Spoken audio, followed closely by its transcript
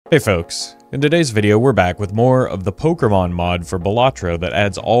Hey folks, in today's video we're back with more of the Pokermon mod for Balatro that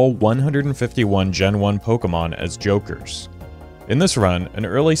adds all 151 Gen 1 Pokemon as Jokers. In this run, an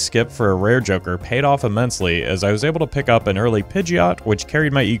early skip for a rare Joker paid off immensely as I was able to pick up an early Pidgeot which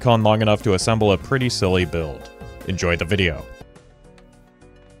carried my econ long enough to assemble a pretty silly build. Enjoy the video.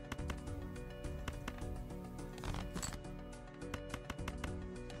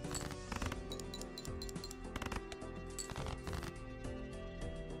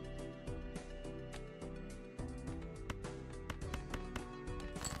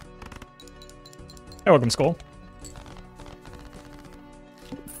 Hey, welcome, Skull.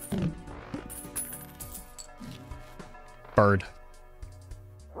 Bird.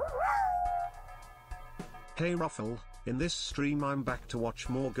 Hey Roffle, in this stream I'm back to watch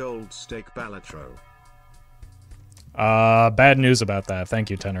more Gold Stake Balatro. Bad news about that. Thank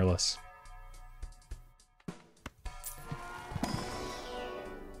you, Tenorless.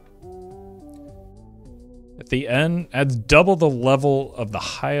 At the end, adds double the level of the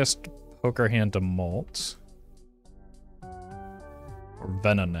highest poker hand to Molt. Or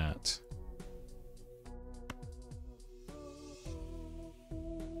Venonat.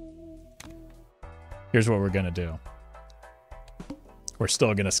 Here's what we're gonna do. We're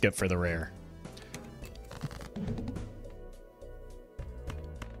still gonna skip for the rare.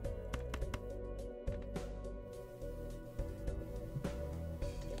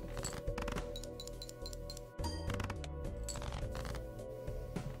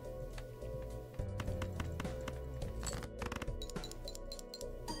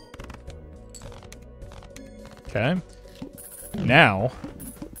 Okay. Now,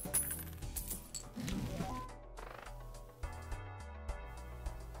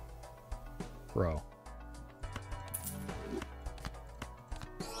 bro.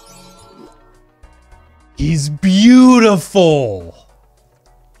 He's beautiful.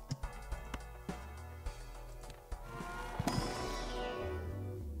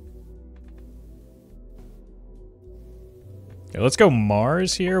 Okay, let's go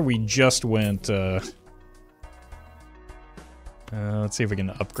Mars here. We just went, let's see if we can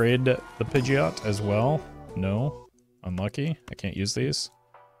upgrade the Pidgeot as well. No. Unlucky. I can't use these.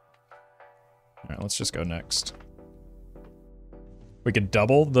 Alright, let's just go next. We could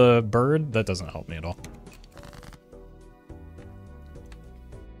double the bird. That doesn't help me at all.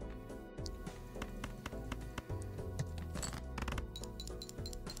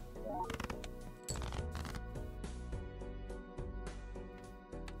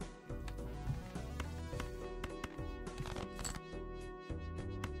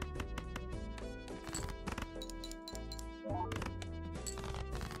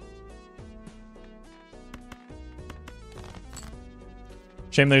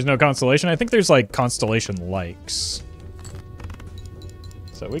 Shame there's no constellation. I think there's like constellation likes.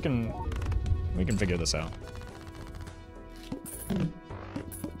 So we can figure this out.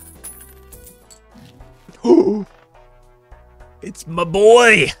 It's my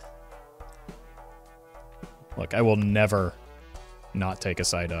boy. Look, I will never not take a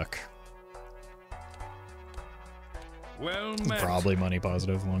Psyduck. Well, probably money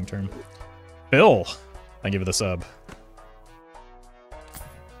positive long term. Bill, I give it a sub.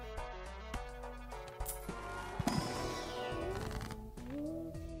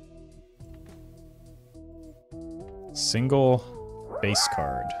 Single base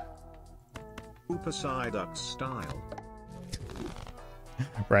card. Super Psyduck style.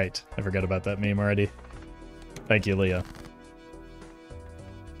 Right, I forgot about that meme already. Thank you, Leah.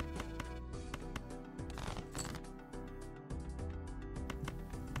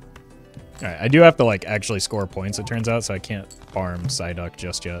 Alright, I do have to like actually score points, it turns out, so I can't farm Psyduck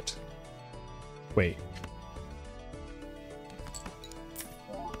just yet. Wait.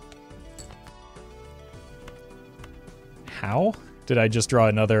 How did I just draw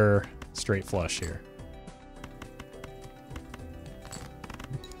another straight flush here?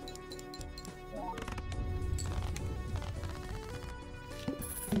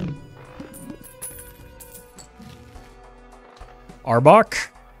 Arbok?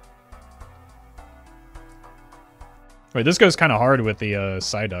 Wait, this goes kind of hard with the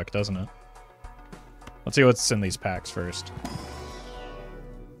Psyduck, doesn't it? Let's see what's in these packs first.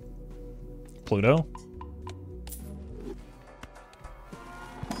 Pluto?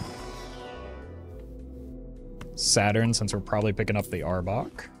 Saturn, since we're probably picking up the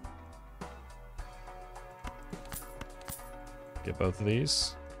Arbok. Get both of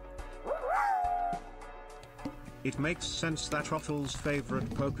these. It makes sense that Roffle's favorite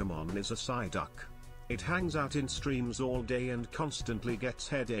Pokemon is a Psyduck. It hangs out in streams all day and constantly gets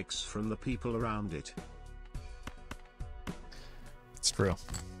headaches from the people around it. It's true.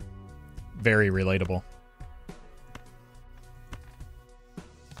 very relatable.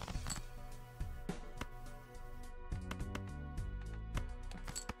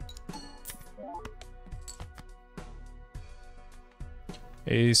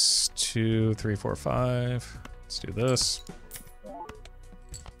 Ace, 2, 3, 4, 5. Let's do this.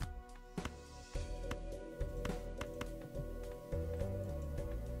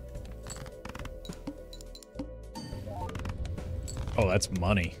 Oh, that's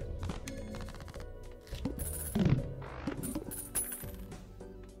money.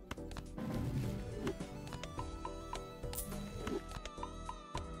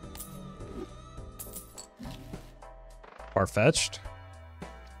 Far-fetched.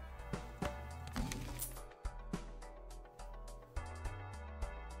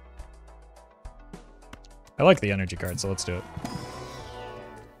 I like the energy card, so let's do it.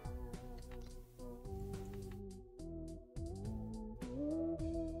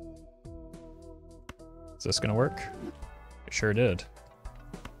 Is this gonna work? It sure did.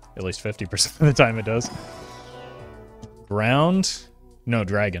 At least 50% of the time it does. Ground? No,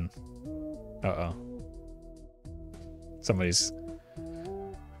 dragon. Uh-oh. Somebody's...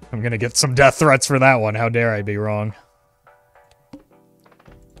 I'm gonna get some death threats for that one. How dare I be wrong.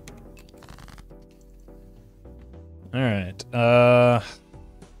 Alright,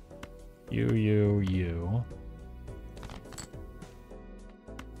 you.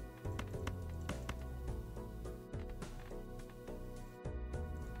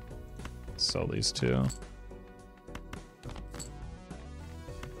 Sell these two.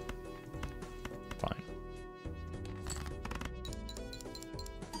 Fine.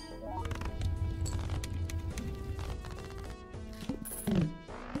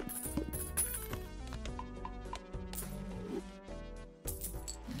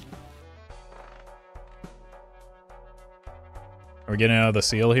 Are we getting out of the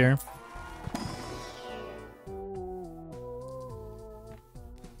seal here?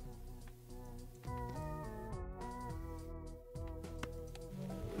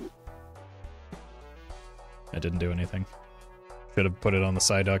 I didn't do anything. Should have put it on the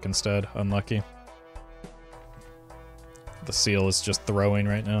Psyduck instead. Unlucky. The seal is just throwing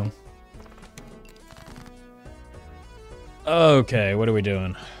right now. Okay, what are we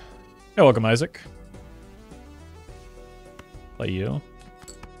doing? Hey, welcome, Isaac. Play you.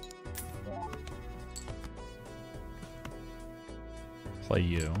 Play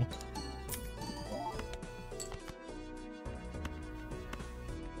you.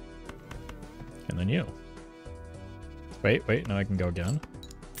 And then you. Wait, now I can go again.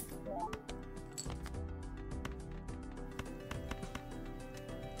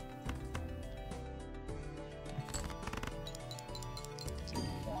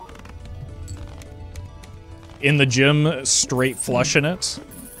 In the gym, straight flushing it.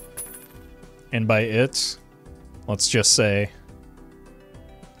 And by it, let's just say,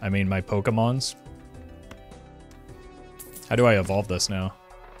 I mean my Pokemons. How do I evolve this now?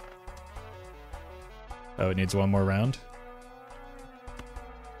 Oh, it needs one more round?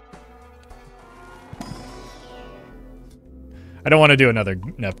 I don't want to do another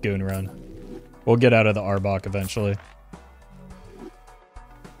Nepgoon run. We'll get out of the Arbok eventually.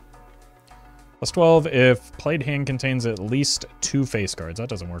 Plus 12 if played hand contains at least 2 face cards. That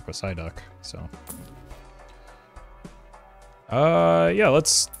doesn't work with Psyduck, so. Yeah,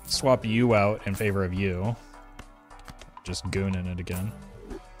 let's swap you out in favor of you. Just gooning it again.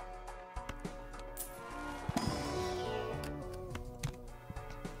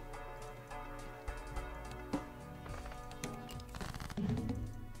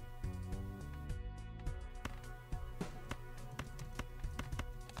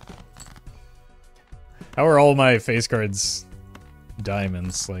 How are all my face cards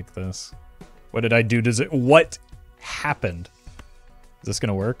diamonds like this? What did I do? What happened? Is this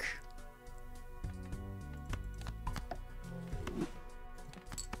gonna work?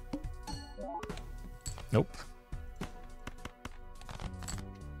 Nope.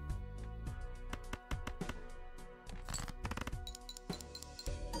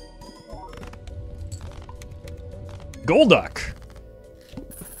 Golduck!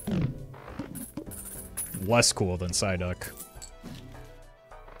 Less cool than Psyduck.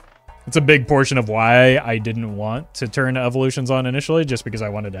 It's a big portion of why I didn't want to turn evolutions on initially, just because I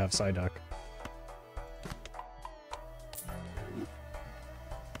wanted to have Psyduck.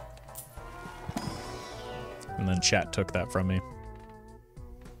 And then chat took that from me.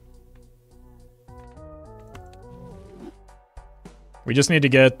 We just need to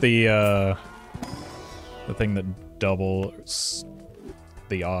get the thing that doubles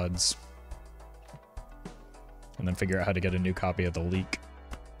the odds. And then figure out how to get a new copy of the leak.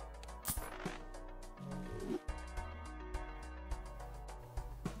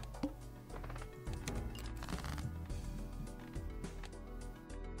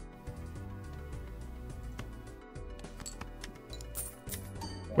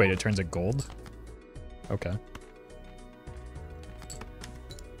 Wait, it turns it gold? Okay.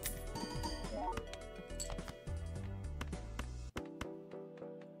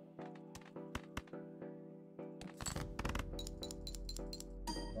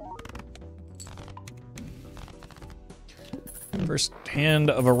 First hand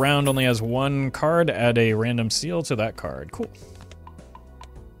of a round only has one card. Add a random seal to that card. Cool.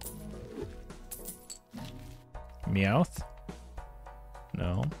 Meowth?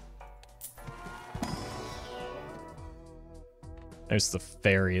 No. There's the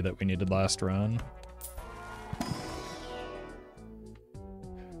fairy that we needed last run.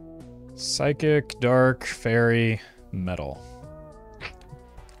 Psychic, dark, fairy, metal.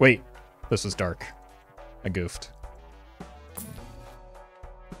 Wait, this was dark. I goofed.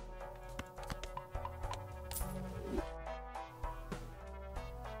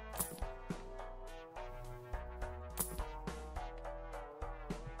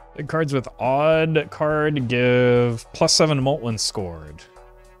 Big cards with odd card give +7 molt when scored.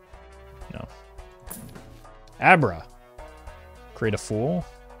 No. Abra. Create a fool.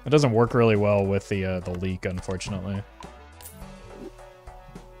 It doesn't work really well with the leak, unfortunately.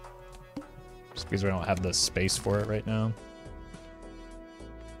 Just because we don't have the space for it right now.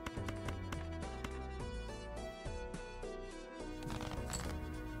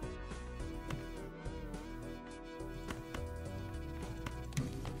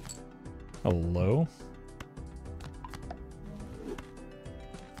 Hello?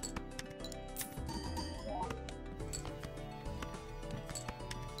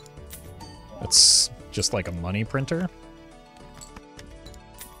 It's just like a money printer.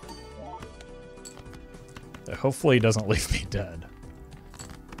 That hopefully doesn't leave me dead.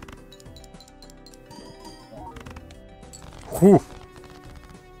 Whew.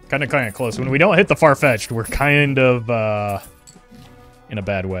 Kind of close. When we don't hit the far-fetched, we're kind of in a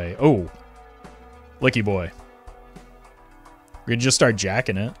bad way. Oh. Licky boy. We could just start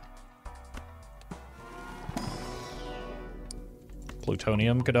jacking it.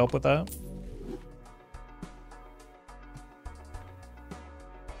 Plutonium could help with that.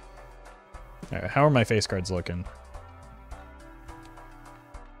 Alright, how are my face cards looking?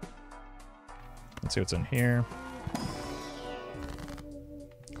 Let's see what's in here.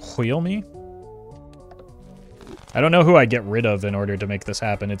 Wheel me? I don't know who I get rid of in order to make this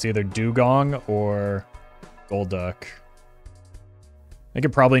happen. It's either Dugong or Golduck. I think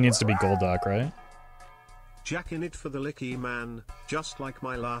it probably needs to be Golduck, right? Jacking it for the licky man, just like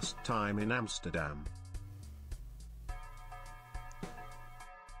my last time in Amsterdam.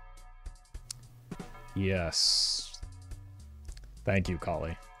 Yes. Thank you,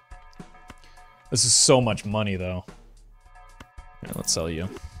 Collie. This is so much money, though. Yeah, let's sell you.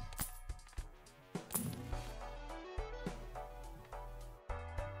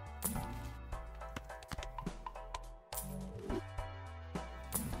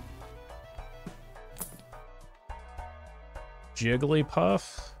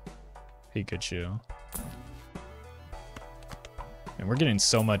 Jigglypuff, Pikachu. And we're getting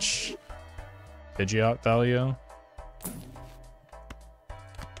so much Pidgeot value.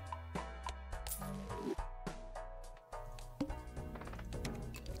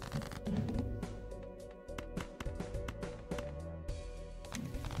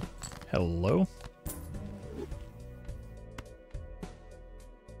 Hello?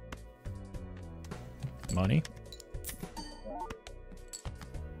 Money?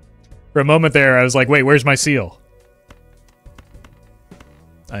 For a moment there, I was like, wait, where's my seal?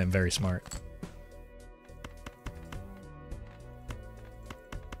 I am very smart.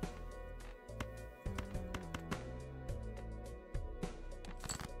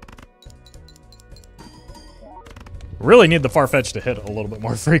 Really need the Farfetch to hit a little bit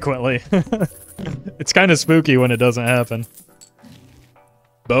more frequently. It's kind of spooky when it doesn't happen.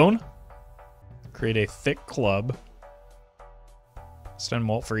 Bone. Create a thick club. Spend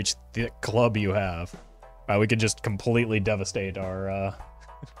molt for each thick club you have. Wow, we could just completely devastate our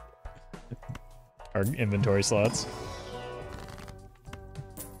our inventory slots.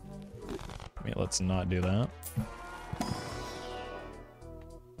 Wait, let's not do that.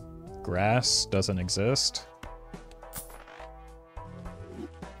 Grass doesn't exist.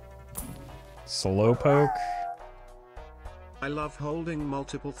 Slowpoke. I love holding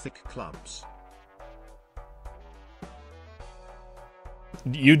multiple thick clubs.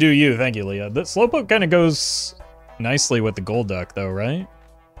 You do you, thank you, Leah. The Slowpoke kind of goes nicely with the Golduck, though, right?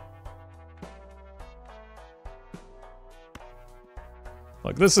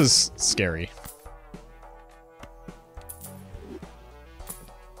 Look, this is scary.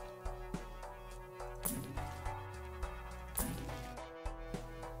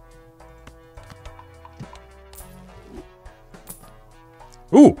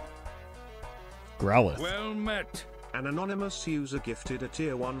 Ooh! Growlithe. Well met. An anonymous user gifted a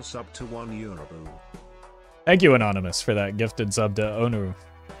tier 1 sub to €1. Thank you, Anonymous, for that gifted sub to Onu.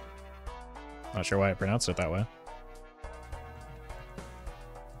 Not sure why I pronounced it that way.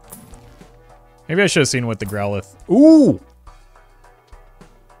 Maybe I should have seen what the Growlithe... Ooh!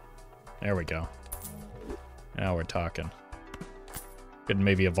 There we go. Now we're talking. Could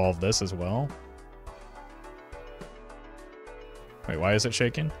maybe evolve this as well. Wait, why is it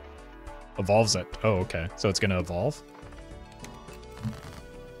shaking? Evolves it. Oh, okay. So it's gonna evolve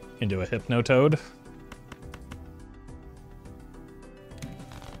into a Hypnotoad.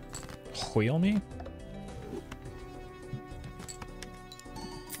 Wheel me?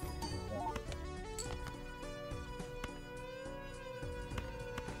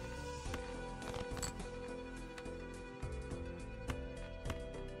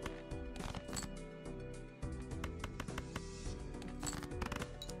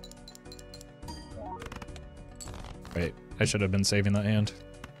 Wait, I should have been saving that hand.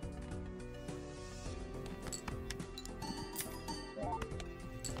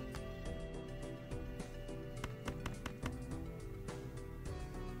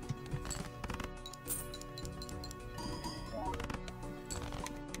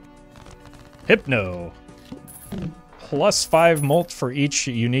 Hypno. +5 molt for each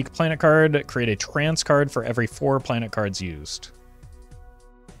unique planet card. Create a trance card for every 4 planet cards used.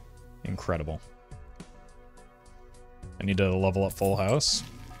 Incredible. I need to level up Full House.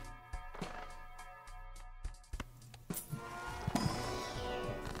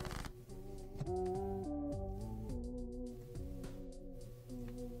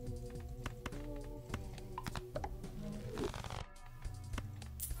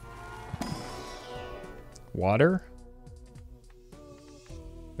 Water?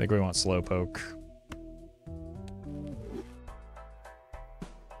 I think we want Slowpoke.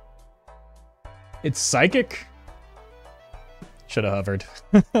 It's Psychic? Should have hovered.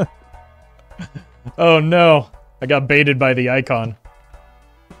 Oh no, I got baited by the icon.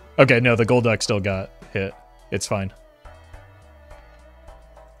 Okay, no, the Golduck still got hit. It's fine.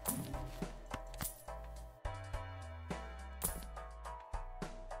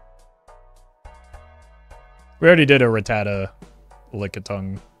 We already did a Rattata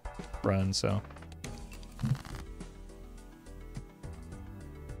Lickitung run, so.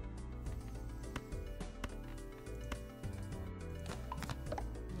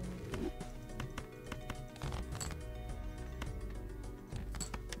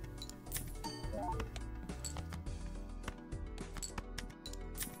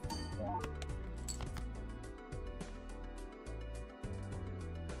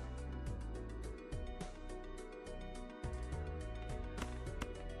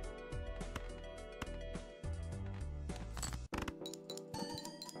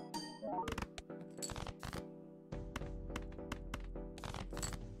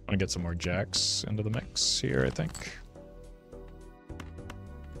 I'm gonna get some more jacks into the mix here, I think.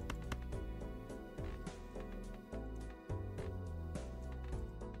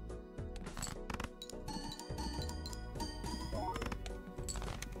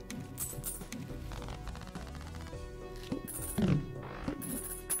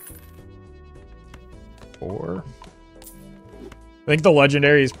 Four. I think the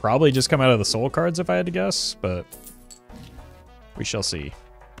legendaries probably just come out of the soul cards if I had to guess, but we shall see.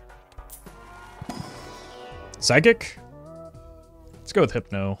 Psychic? Let's go with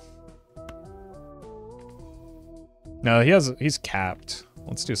Hypno. No, he's capped.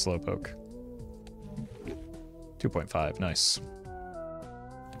 Let's do Slowpoke. 2.5, nice.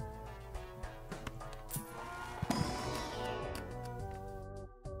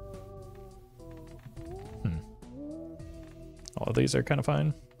 All of these are kind of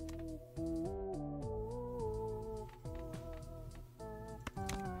fine.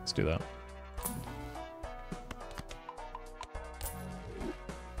 Let's do that.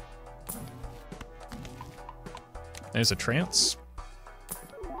 There's a trance.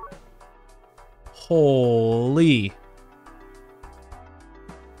 Holy.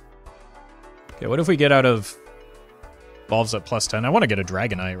 Okay, what if we get out of Evolves at +10? I want to get a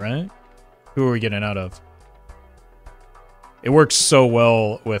Dragonite, right? Who are we getting out of? It works so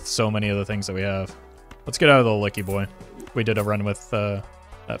well with so many of the things that we have. Let's get out of the Licky Boy. We did a run with that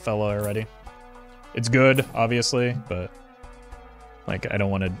fella already. It's good, obviously, but like I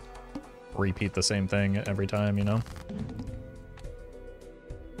don't want to repeat the same thing every time, you know?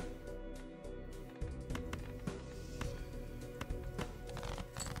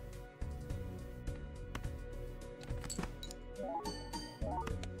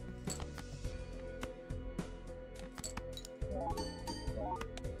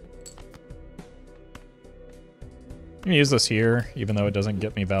 I'm gonna use this here, even though it doesn't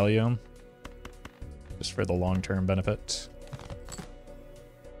get me value. Just for the long-term benefit.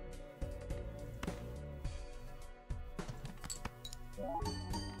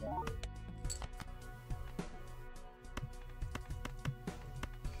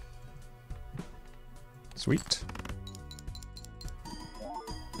 Sweet.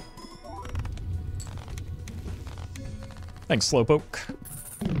 Thanks, Slowpoke.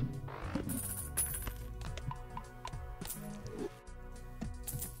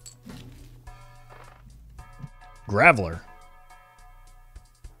 Graveler.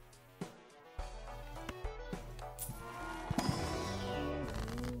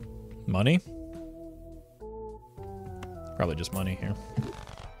 Money? Probably just money here.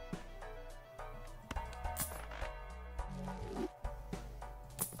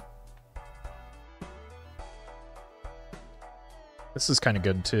 This is kind of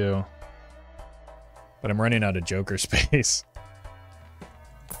good too. But I'm running out of Joker space.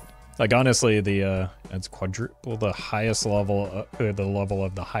 Like honestly, it's quadruple the highest level, the level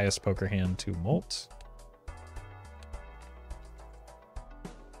of the highest poker hand to molt.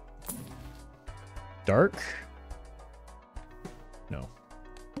 Dark? No.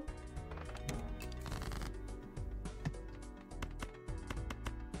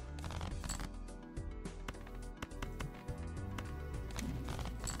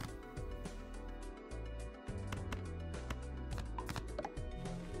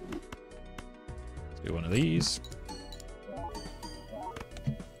 Do one of these.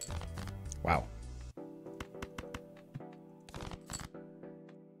 Wow.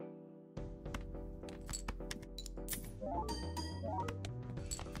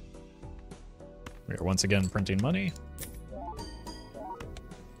 We are once again printing money.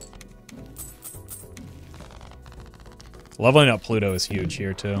 Leveling up Pluto is huge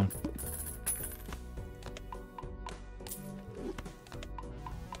here too.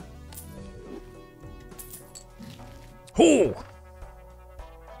 Oh!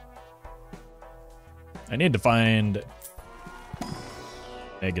 I need to find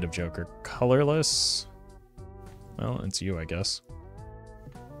negative Joker. Colorless. Well, it's you, I guess.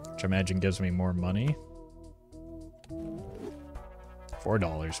 Which I imagine gives me more money.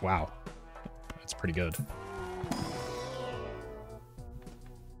 $4. Wow. That's pretty good.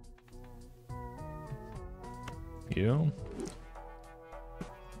 You.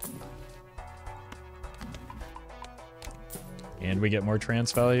 And we get more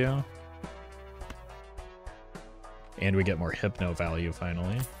trance value. And we get more hypno value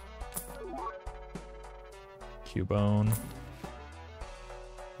finally. Cubone.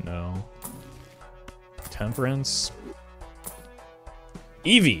 No. Temperance.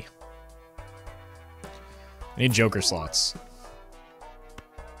 Eevee. I need Joker slots.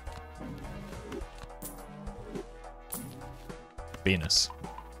 Venus.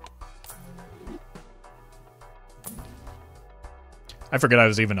 I forget I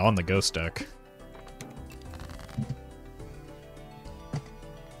was even on the ghost deck.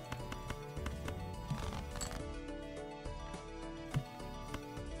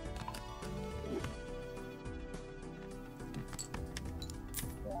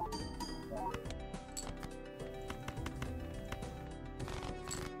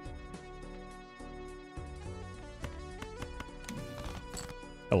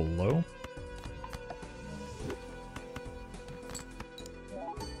 Hello?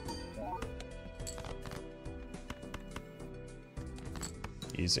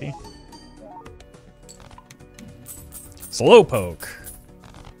 Easy. Slowpoke.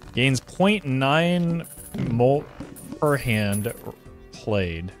 Gains 0.9 molt per hand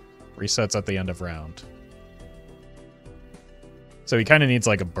played. Resets at the end of round. So he kind of needs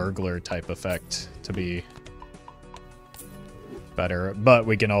like a burglar type effect to be better. But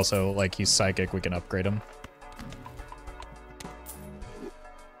we can also, like, he's psychic, we can upgrade him.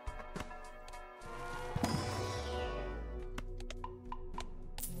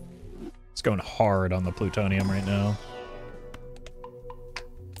 It's going hard on the plutonium right now.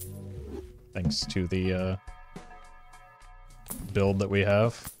 Thanks to the build that we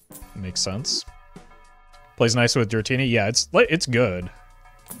have. Makes sense. Plays nice with Dratini. Yeah, it's good.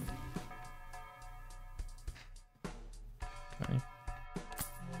 Okay.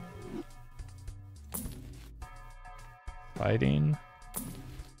 Fighting.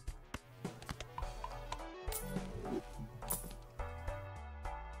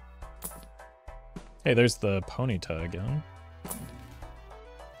 Hey, there's the Ponyta again.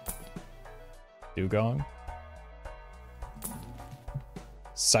 Dugong.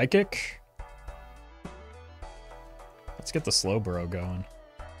 Psychic. Let's get the Slowbro going.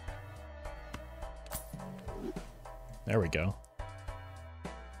 There we go.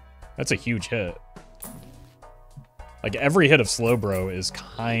 That's a huge hit. Like, every hit of Slowbro is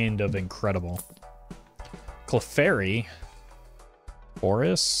kind of incredible. Clefairy.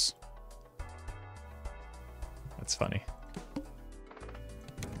 Boris. That's funny.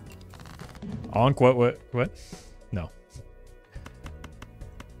 Onk, what? No.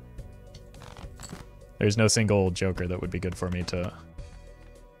 There's no single Joker that would be good for me to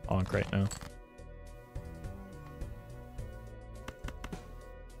onk right now.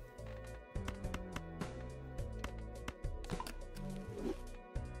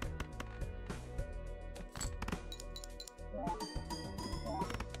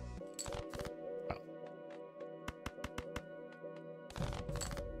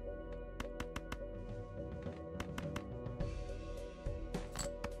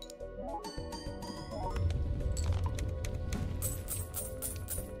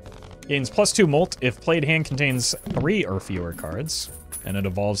 Gains +2 molt if played hand contains 3 or fewer cards, and it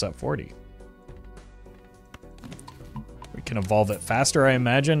evolves at 40. We can evolve it faster, I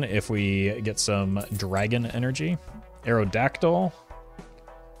imagine, if we get some dragon energy. Aerodactyl.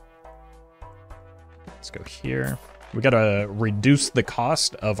 Let's go here. We gotta reduce the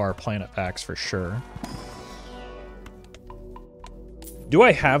cost of our planet packs for sure. Do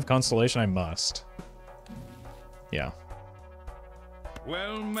I have Constellation? I must. Yeah.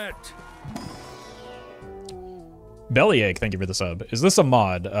 Well met. Bellyache, thank you for the sub. Is this a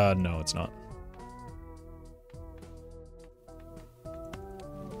mod? No, it's not.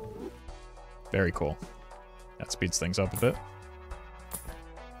 Very cool. That speeds things up a bit.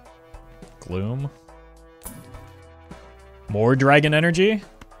 Gloom. More dragon energy?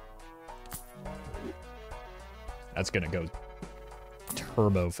 That's gonna go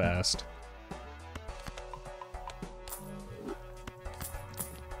turbo fast.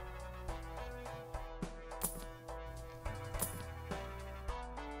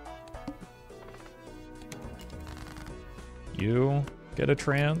 You get a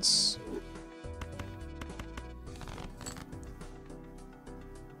trance.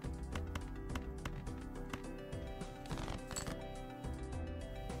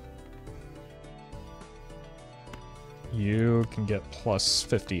 You can get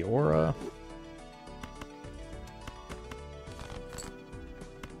 +50 aura.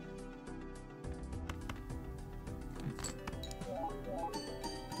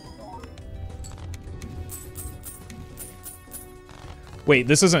 Wait,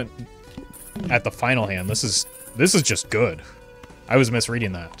 this isn't at the final hand. This is just good. I was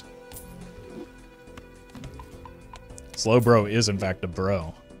misreading that. Slowbro is in fact a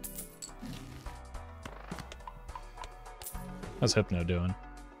bro. How's Hypno doing?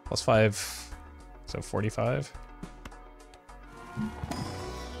 +5, so 45.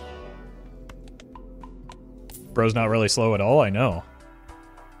 Bro's not really slow at all, I know.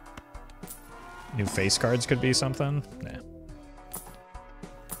 New face cards could be something? Nah.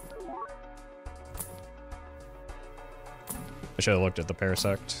 I should have looked at the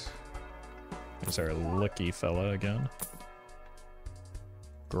Parasect. There's our licky fella again.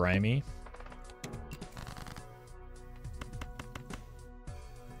 Grimy.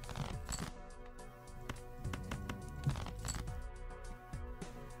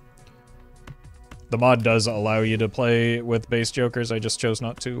 The mod does allow you to play with base Jokers, I just chose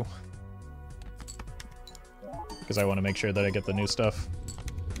not to. Because I want to make sure that I get the new stuff.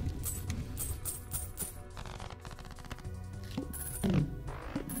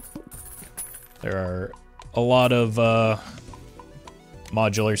 There are a lot of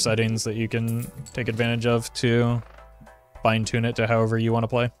modular settings that you can take advantage of to fine-tune it to however you want to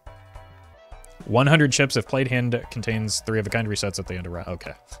play. 100 chips if played hand contains 3 of a kind resets at the end of round.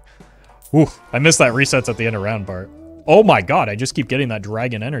 Okay. Ooh, I missed that resets at the end of round part. Oh my god, I just keep getting that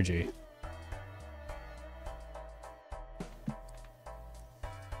dragon energy.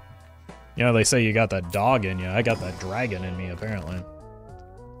 You know, they say you got that dog in you. I got that dragon in me, apparently.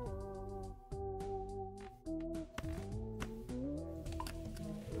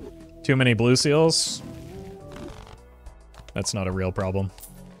 Too many blue seals? That's not a real problem.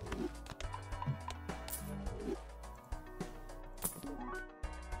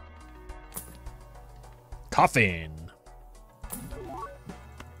 Coffin.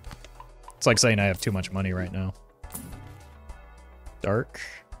 It's like saying I have too much money right now. Dark.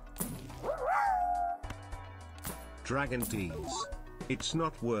 Dragon Tees. It's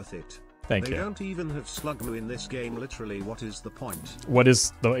not worth it. Thank you. They don't even have Slugmoo in this game, literally. What is the point? What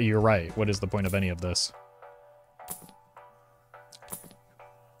is the... You're right. What is the point of any of this?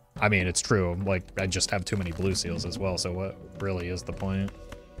 I mean, it's true. Like, I just have too many blue seals as well, so what really is the point?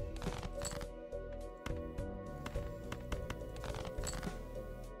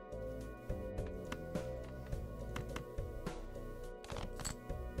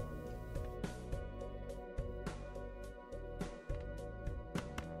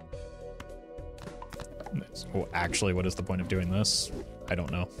 So actually, what is the point of doing this? I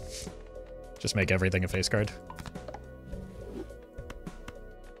don't know. Just make everything a face card.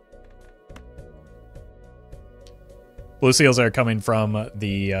 Blue seals are coming from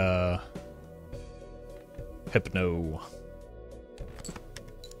the Hypno.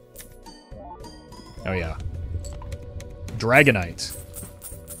 Oh yeah. Dragonite.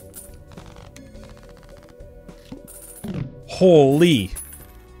 Holy.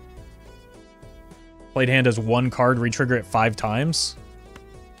 Played hand has 1 card, retrigger it 5 times.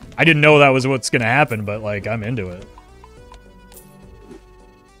 I didn't know that was what's gonna happen, but like I'm into it.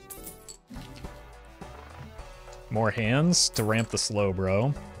 More hands to ramp the slow,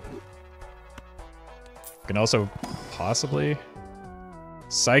 bro. Can also possibly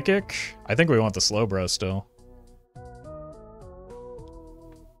Psychic. I think we want the slow, bro, still.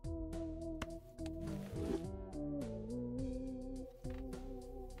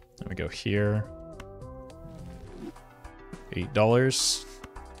 Let me go here. $8.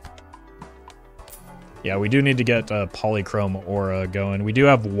 Yeah, we do need to get a Polychrome Aura going. We do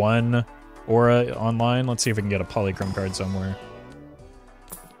have 1 Aura online. Let's see if we can get a Polychrome card somewhere.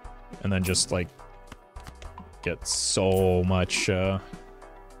 And then just, like, get so much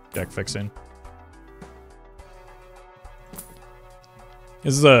deck fixing.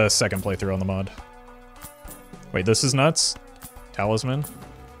 This is a second playthrough on the mod. Wait, this is nuts? Talisman?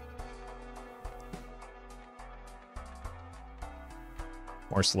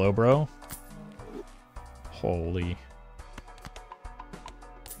 More slow, bro. Holy.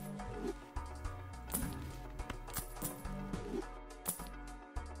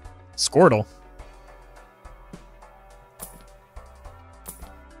 Squirtle.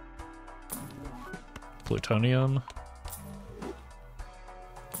 Plutonium.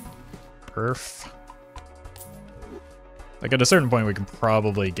 Earth. Like at a certain point we can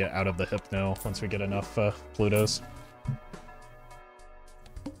probably get out of the Hypno once we get enough Plutos.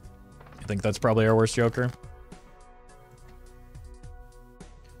 I think that's probably our worst Joker.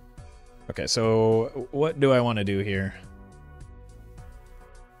 Okay, so what do I want to do here?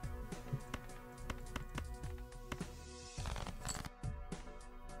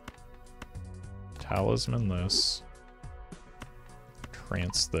 Talisman this.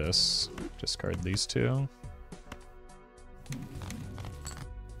 Trance this. Discard these 2.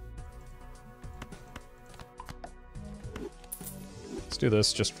 Let's do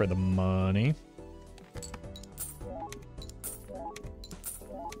this just for the money.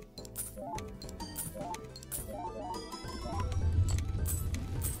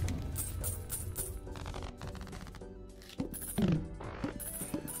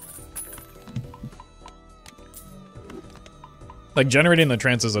 Like, generating the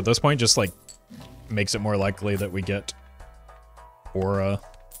trances at this point just, like, makes it more likely that we get Aura.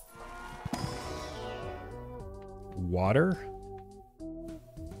 Water?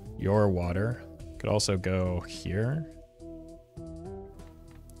 Your water. Could also go here.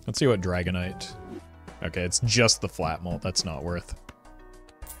 Let's see what Dragonite. Okay, it's just the flat molt. That's not worth.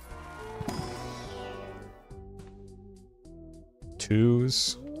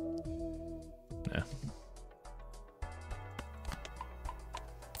 Twos. Nah.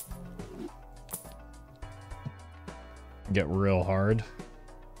 Get real hard.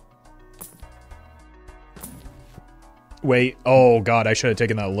 Wait, oh god, I should have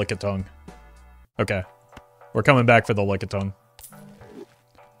taken that Lickitung. Okay. We're coming back for the Lickitung.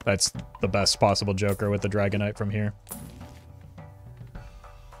 That's the best possible Joker with the Dragonite from here.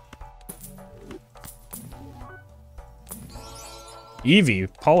 Eevee,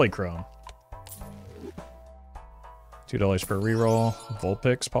 Polychrome. $2 per reroll.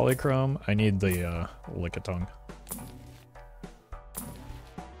 Vulpix, Polychrome. I need the Lickitung.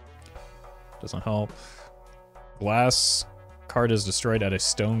 Doesn't help. Glass card is destroyed. Add a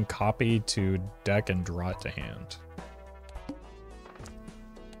stone copy to deck and draw it to hand.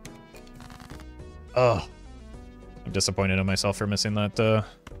 Ugh. I'm disappointed in myself for missing that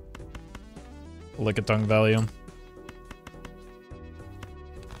Lickitung value.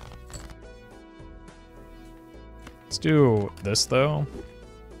 Let's do this though.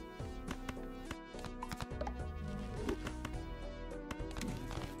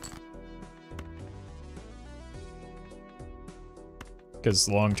 Because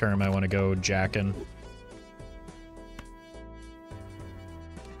long term I want to go jacking.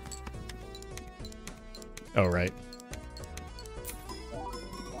 Oh, right.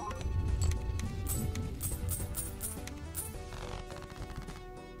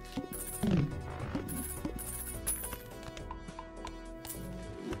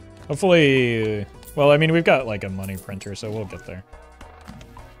 Hopefully, well, I mean, we've got like a money printer, so we'll get there.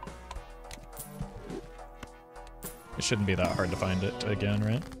 Shouldn't be that hard to find it again,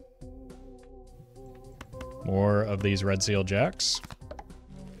 right? More of these red seal jacks.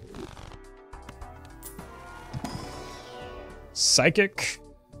 Psychic.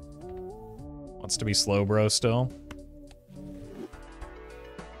 Wants to be slow bro still.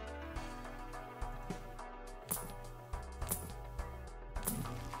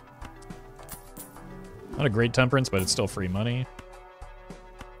 Not a great temperance, but it's still free money.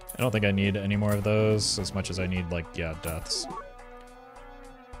 I don't think I need any more of those as much as I need, like, yeah, deaths.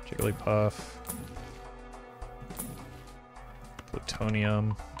 Jigglypuff.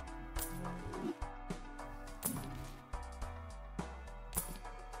 Plutonium.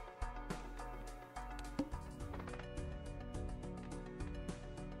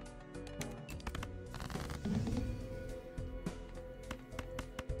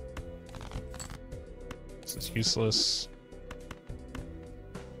 This is useless.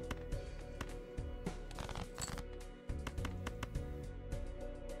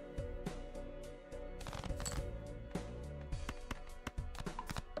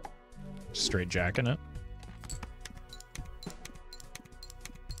 Straight jacking it.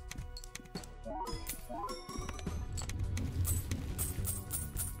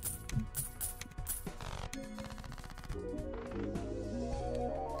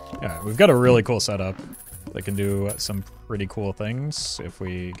 Yeah, we've got a really cool setup that can do some pretty cool things if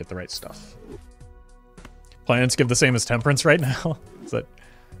we get the right stuff. Planets give the same as temperance right now.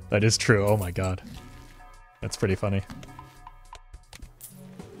 That is true. Oh my god. That's pretty funny.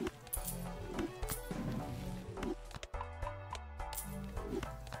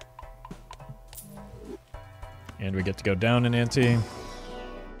 And we get to go down in ante.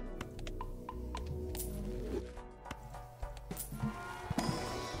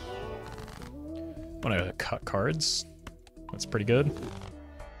 Want to cut cards. That's pretty good.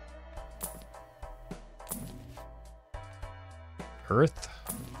 Earth.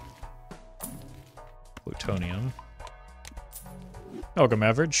 Plutonium. Welcome,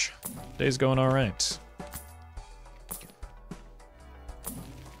 average. Day's going all right.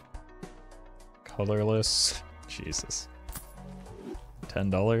 Colorless. Jesus.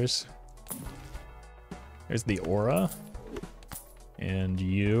 $10. There's the aura. And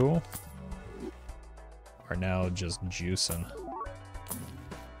you are now just juicing.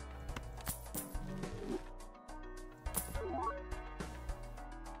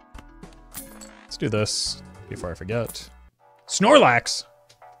 Let's do this before I forget. Snorlax!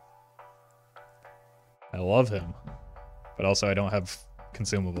 I love him. But also I don't have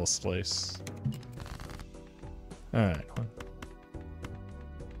consumable space. Alright.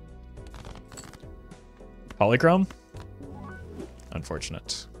 Polychrome?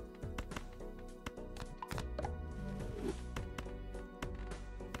 Unfortunate.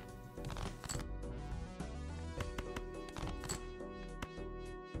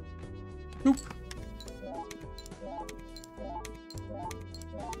 Boop.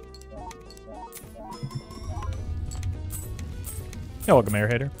 Yeah, welcome, Air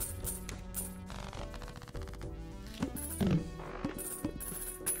Hater.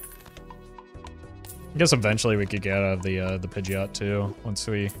 I guess eventually we could get out of the Pidgeot too, once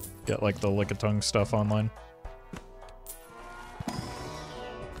we get like the Lickitung stuff online.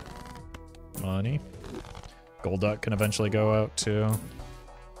 Money. Golduck can eventually go out too.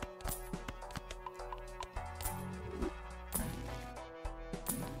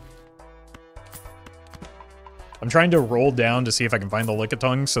 I'm trying to roll down to see if I can find the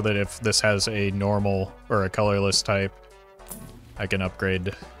Lickitung so that if this has a normal or a colorless type, I can upgrade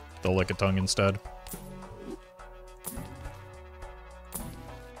the Lickitung instead.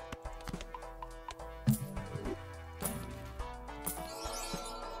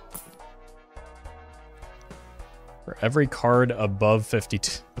 For every card above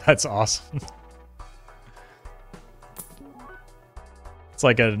 52. That's awesome. It's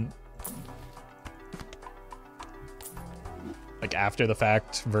like a after the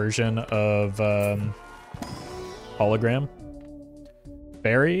fact version of hologram.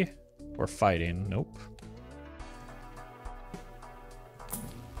 Berry or fighting? Nope.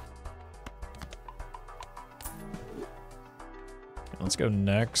 Let's go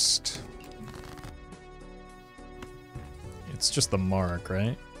next. It's just the mark,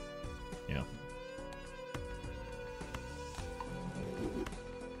 right? Yeah.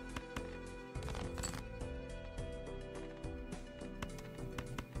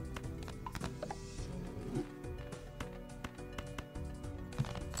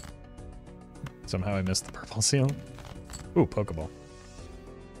 Somehow I missed the purple seal. Ooh, Pokeball.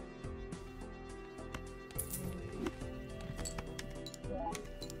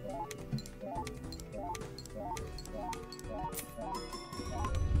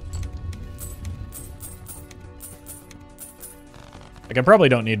 Like, I probably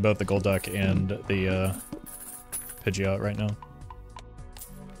don't need both the Golduck and the Pidgeot right now.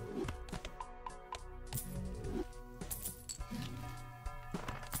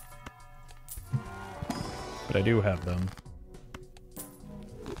 But I do have them.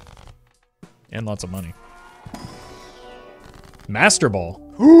 And lots of money. Master Ball.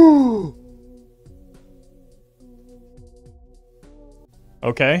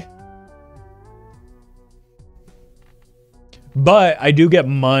 Okay. But I do get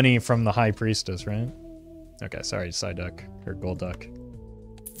money from the High Priestess, right? Okay, sorry, Psyduck, or Golduck.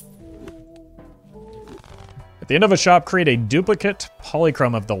 At the end of a shop, create a duplicate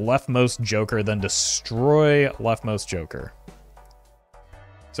polychrome of the leftmost Joker, then destroy leftmost Joker.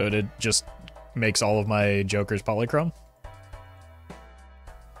 So it just makes all of my Jokers polychrome?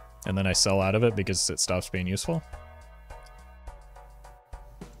 And then I sell out of it because it stops being useful?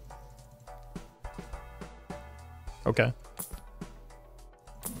 Okay.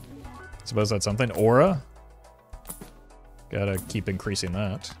 Suppose that's something. Aura? Gotta keep increasing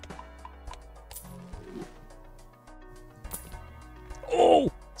that. Oh!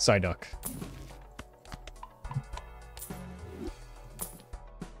 Psyduck.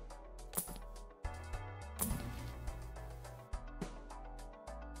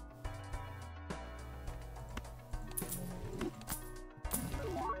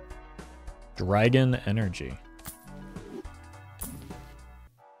 Dragon Energy.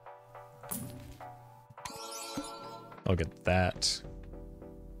 Look at that.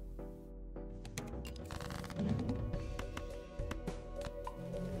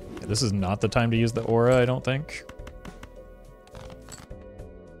 Yeah, this is not the time to use the aura, I don't think.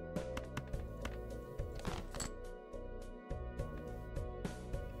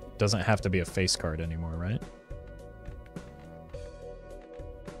 Doesn't have to be a face card anymore, right?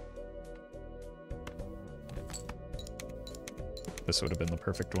 This would have been the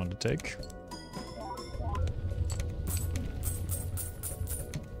perfect one to take.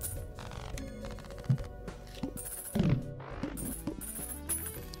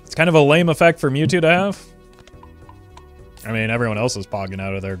 It's kind of a lame effect for Mewtwo to have. I mean, everyone else is pogging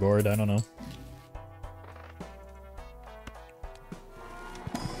out of their gourd, I don't know.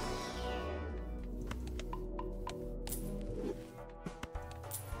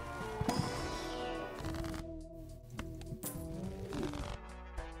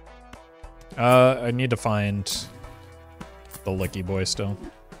 I need to find the Licky Boy still.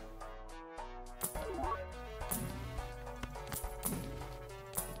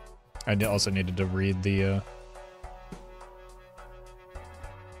 I also needed to read the,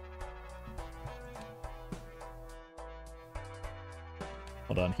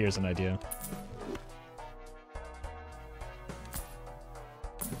 Hold on, here's an idea.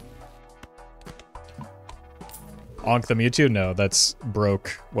 Onk the Mewtwo? No, that's broke.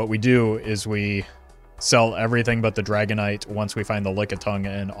 What we do is we sell everything but the Dragonite once we find the Lickitung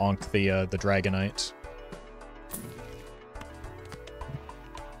and onk the Dragonite.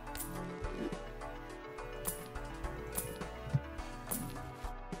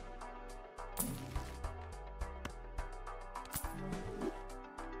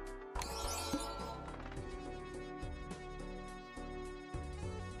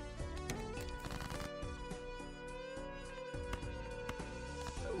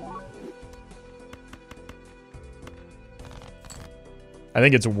 I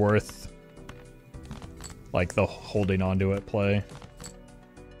think it's worth, like, the holding onto it play.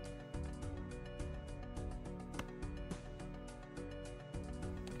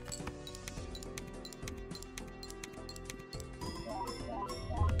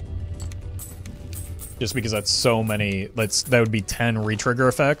 Just because that's so many, that would be 10 retrigger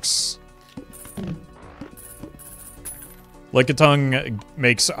effects. Lickitung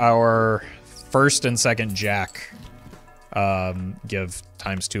makes our first and second Jack give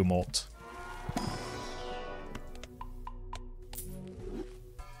 ×2 molt.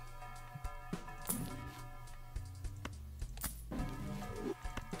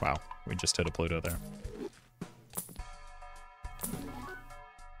 Wow, we just hit a Pluto there.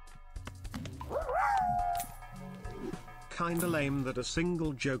 Kinda lame that a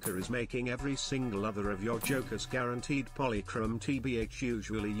single Joker is making every single other of your Jokers guaranteed polychrome. TBH,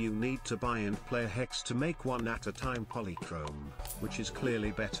 usually you need to buy and play a hex to make one at a time polychrome, which is clearly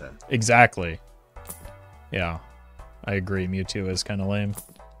better. Exactly. Yeah, I agree. Mewtwo is kind of lame.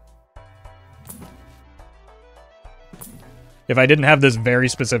 If I didn't have this very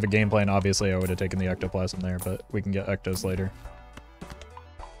specific game plan, obviously I would have taken the Ectoplasm there, but we can get Ectos later.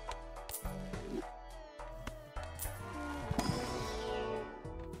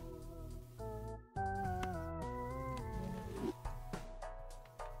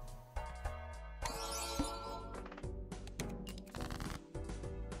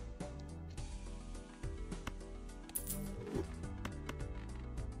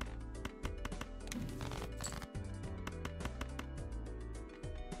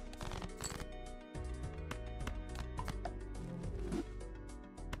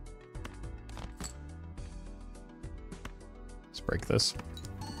 break this.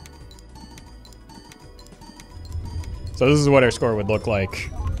 So this is what our score would look like.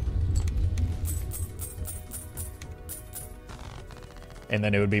 And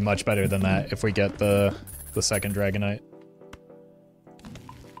then it would be much better than that if we get the second Dragonite.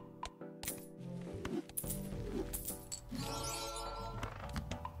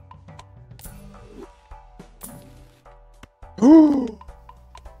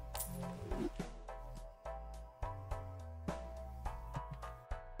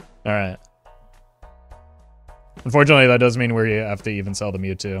 Alright. Unfortunately, that does mean we have to even sell the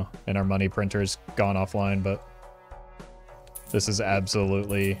Mewtwo, and our money printer's gone offline, but this is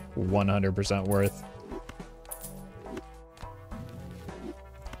absolutely 100% worth.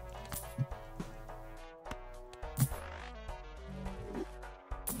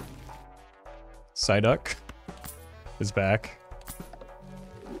 Psyduck is back.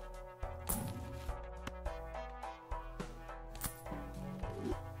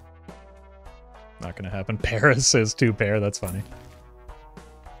 Not gonna happen. Paris is 2 pair, that's funny.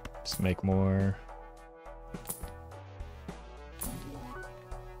 Just make more.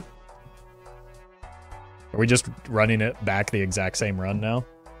 Are we just running it back the exact same run now?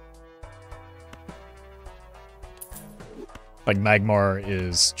 Like, Magmar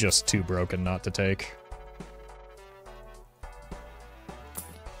is just too broken not to take.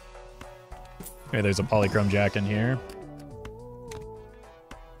 Okay, there's a Polychrome Jack in here.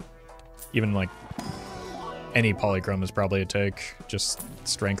 Even, like, any Polychrome is probably a take. Just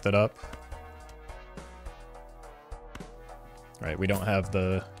strength it up. Right, we don't have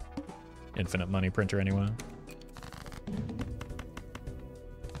the infinite money printer anyway.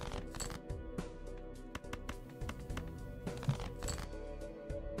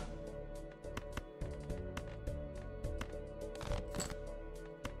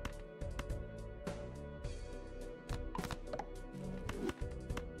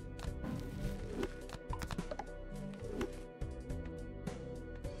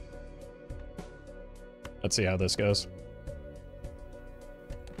 Let's see how this goes.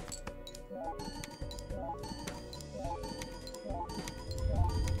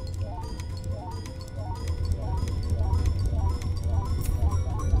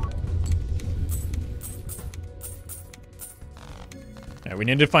 Yeah, we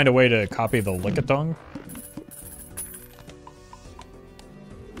need to find a way to copy the Lickitung.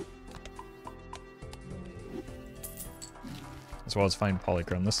 As well as find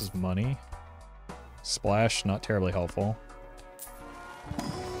Polychrome. This is money. Splash, not terribly helpful.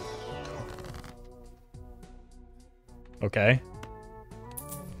 Okay.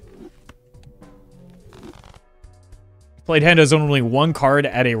 Played hand has only one card,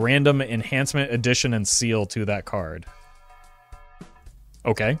 add a random enhancement, addition, and seal to that card.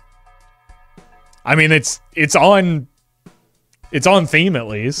 Okay. I mean, it's on theme at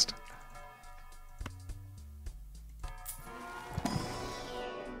least.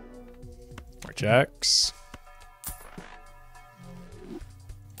 More jacks.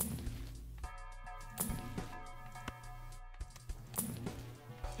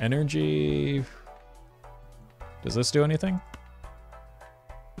 Energy. Does this do anything?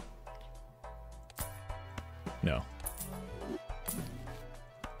 No.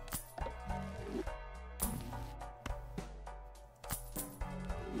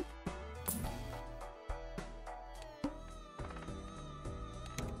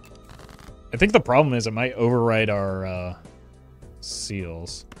 I think the problem is it might override our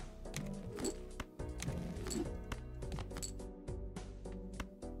seals.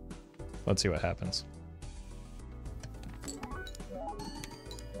 Let's see what happens.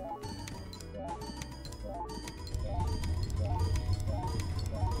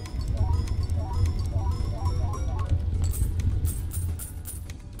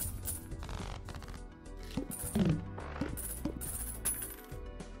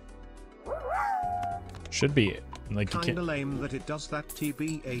 Should be like you can't. Kinda lame that it does that,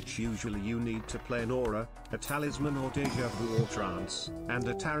 TBH. Usually you need to play an aura, a talisman or deja vu or trance, and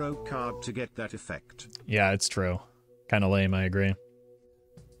a tarot card to get that effect. Yeah, it's true. Kinda lame, I agree.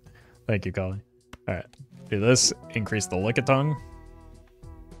 Thank you, Collie. Alright. Do this, increase the Lickitung.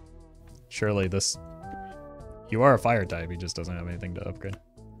 Surely this... You are a fire type, he just doesn't have anything to upgrade.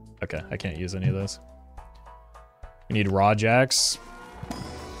 Okay, I can't use any of those. We need raw jacks.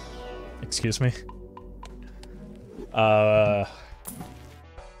 Excuse me. I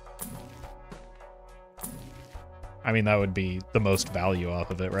mean, that would be the most value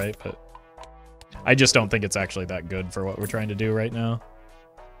off of it, right? But I just don't think it's actually that good for what we're trying to do right now.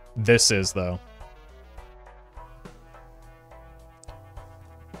 This is, though.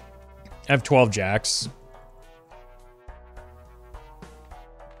 I have 12 jacks.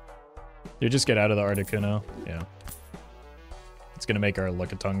 You just get out of the Articuno. Yeah. It's gonna make our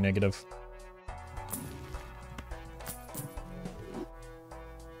Lickitung negative.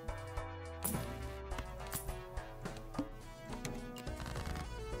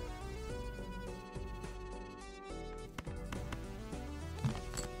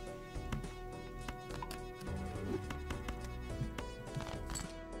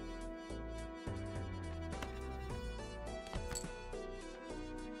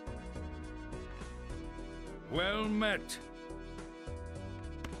 Well met.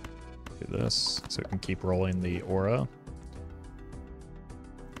 Do this so it can keep rolling the aura.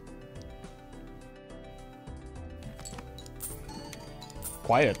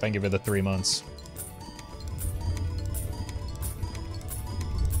 Quiet, thank you for the 3 months.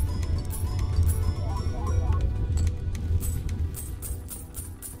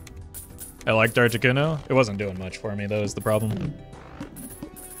 I liked Articuno. It wasn't doing much for me, though, is the problem.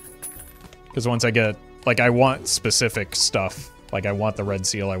 Because once I get... Like, I want specific stuff. Like, I want the red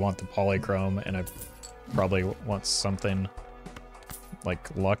seal, I want the polychrome, and I probably want something,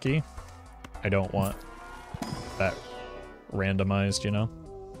 like, lucky. I don't want that randomized, you know?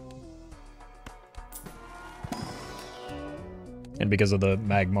 And because of the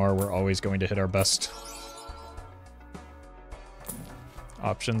Magmar, we're always going to hit our best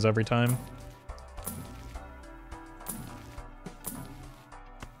options every time.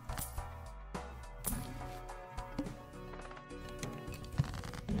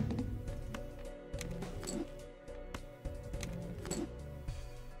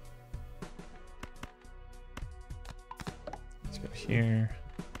 Here,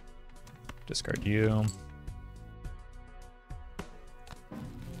 discard you.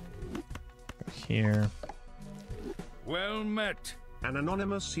 Go here. Well met. An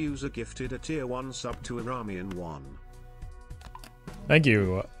anonymous user gifted a tier 1 sub to Iramian 1. Thank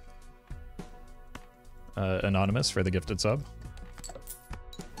you, Anonymous, for the gifted sub.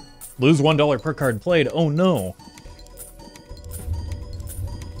 Lose $1 per card played. Oh no.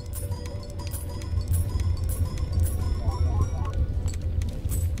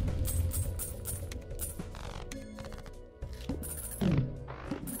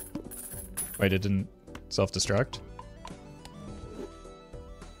 Wait, it didn't self-destruct?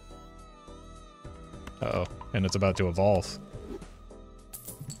 Uh-oh, and it's about to evolve.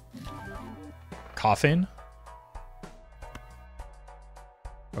 Coughing?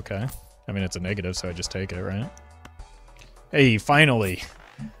 Okay. I mean, it's a negative, so I just take it, right? Hey, finally!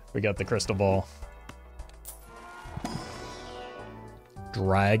 We got the crystal ball.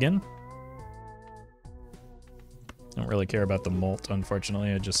 Dragon? I don't really care about the molt,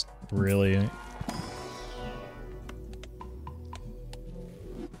 unfortunately. I just really...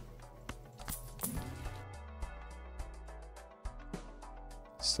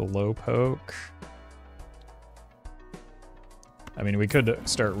 Slowpoke. I mean, we could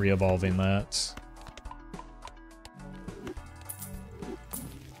start re-evolving that.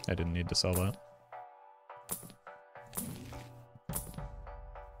 I didn't need to sell that.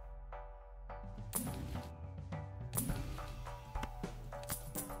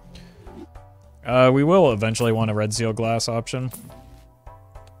 We will eventually want a red seal glass option.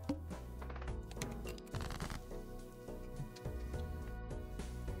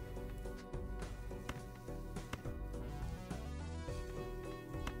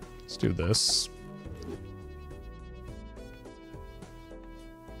 Let's do this.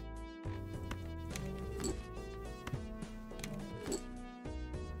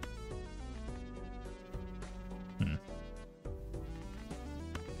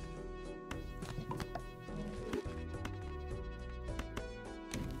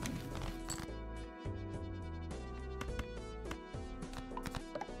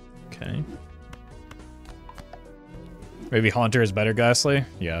 Okay. Maybe Haunter is better, Ghastly?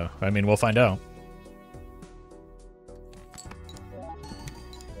 Yeah, I mean, we'll find out.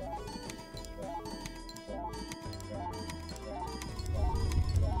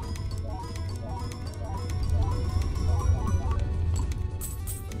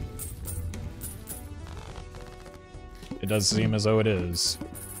 It does seem as though it is.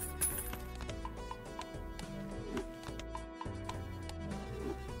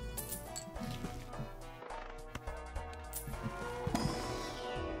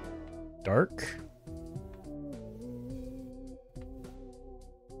 Dark.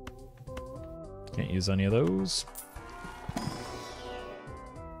 Can't use any of those.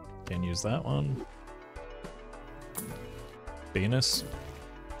 Can't use that one. Venus.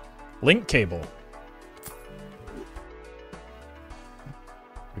 Link cable.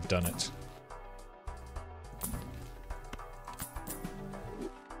 We've done it.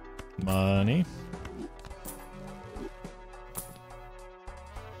 Money.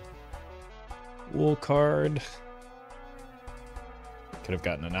 Wool card. Could have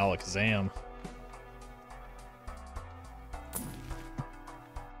gotten an Alakazam.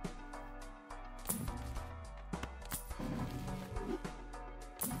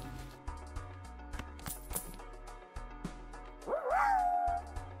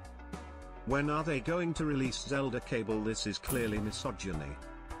 When are they going to release Zelda Cable? This is clearly misogyny.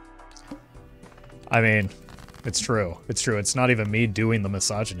 I mean, it's true. It's true. It's not even me doing the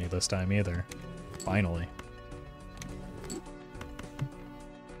misogyny this time either. Finally.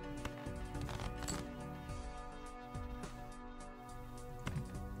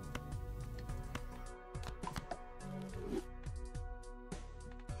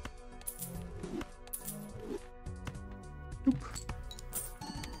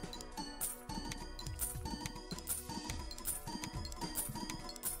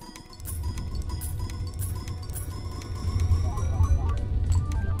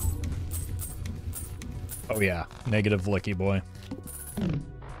 Oh yeah, negative Licky boy.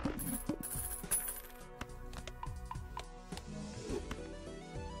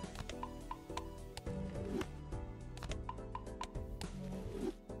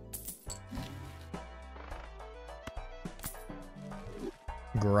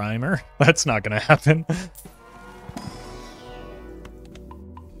 Grimer? That's not gonna happen.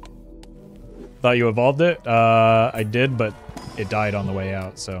 Thought you evolved it? I did, but it died on the way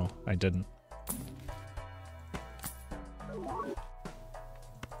out, so I didn't.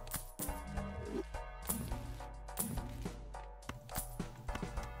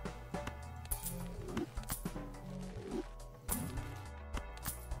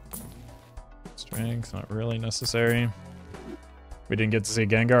 Strength, not really necessary. We didn't get to see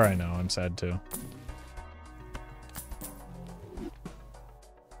Gengar? I know, I'm sad too.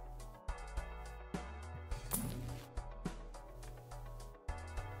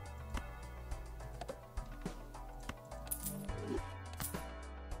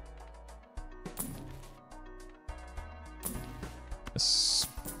 Yes.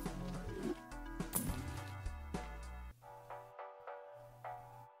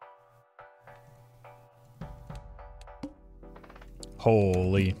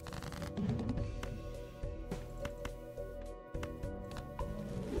 Holy.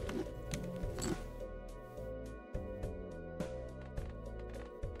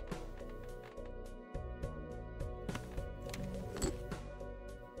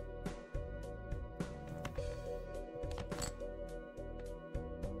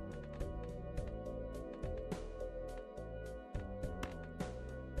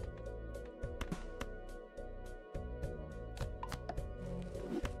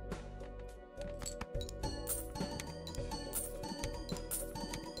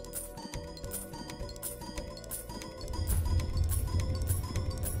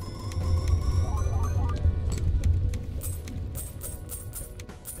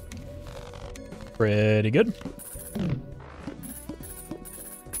 Pretty good.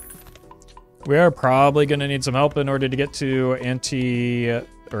 We are probably going to need some help in order to get to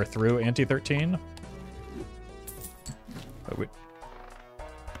through ante 13. But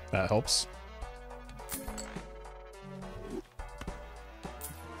that helps.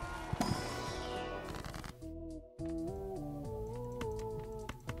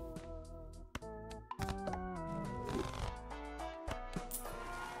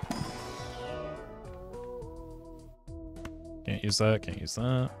 Can't use that, can't use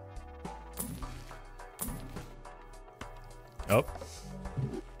that. Oh.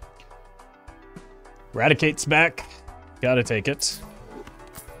 Eradicate's back. Gotta take it.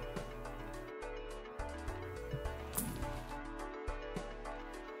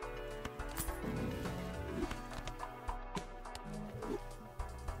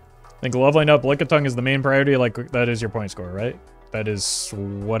 I think leveling up Lickitung is the main priority, like that is your point score, right? That is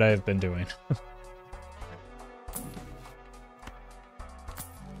what I've been doing.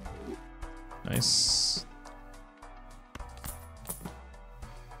 Nice.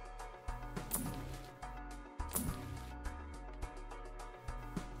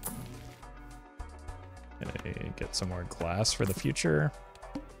 Okay, get some more glass for the future.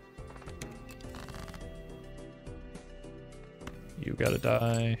 You gotta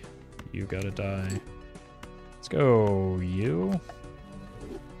die. You gotta die. Let's go, you.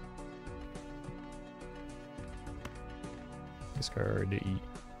 Discard E.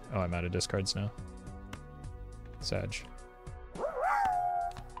 Oh, I'm out of discards now. Sag.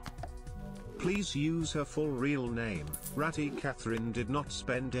 Please use her full real name. Ratty Catherine did not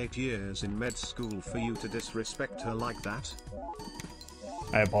spend 8 years in med school for you to disrespect her like that.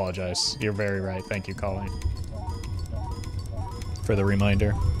 I apologize. You're very right. Thank you, Colleen, for the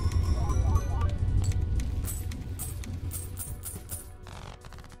reminder.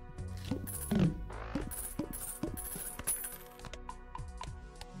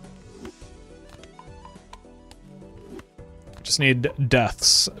 Just need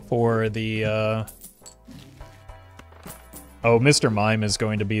deaths for the, Oh, Mr. Mime is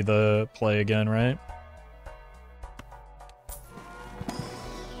going to be the play again, right?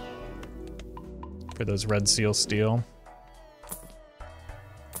 For those Red Seal Steel.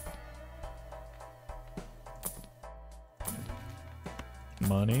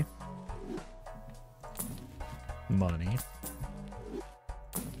 Money. Money.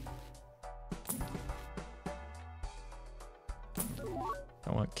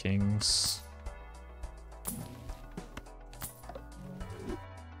 I want kings.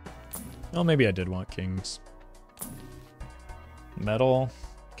 Oh, maybe I did want kings. Metal.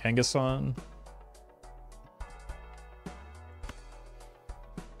 Kangaskhan.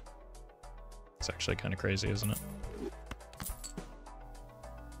 It's actually kind of crazy, isn't it?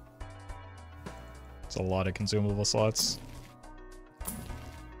 It's a lot of consumable slots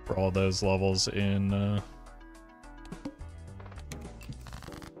for all those levels in...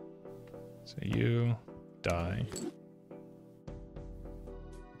 So you die.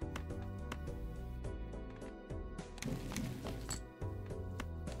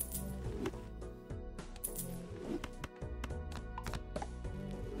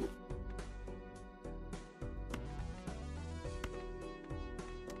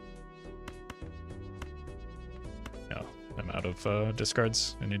 No, I'm out of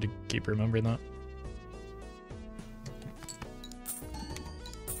discards. I need to keep remembering that.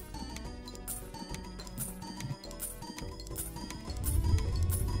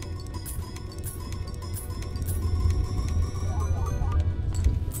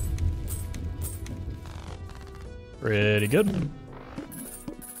 Pretty good.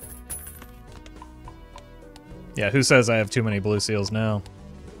 Yeah, who says I have too many blue seals now?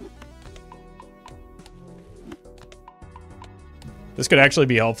 This could actually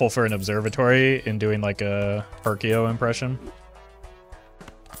be helpful for an observatory in doing like a Perkeo impression.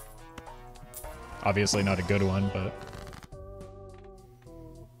 Obviously not a good one, but...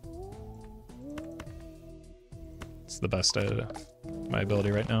 it's the best at my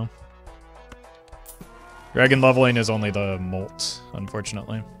ability right now. Dragon leveling is only the molt,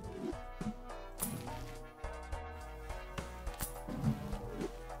 unfortunately.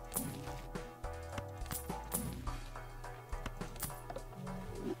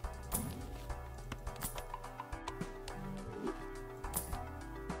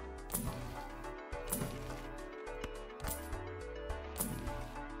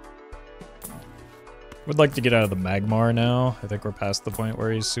 Would like to get out of the Magmar now. I think we're past the point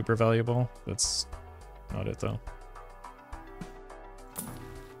where he's super valuable. That's not it, though.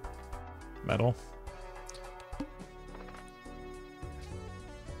 Metal.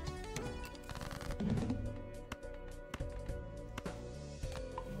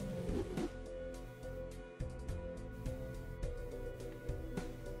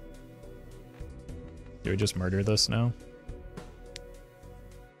 Do we just murder this now?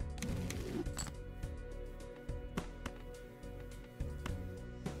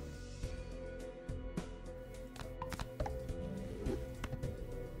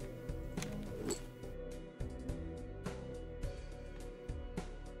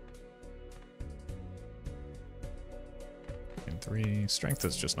 Strength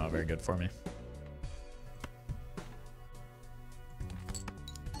is just not very good for me.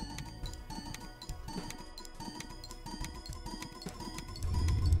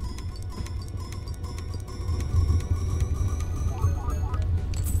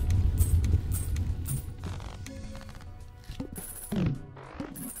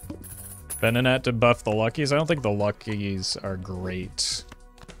 Venonat to buff the Luckies? I don't think the Luckies are great.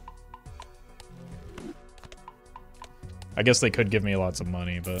 I guess they could give me lots of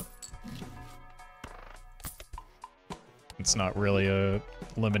money, but it's not really a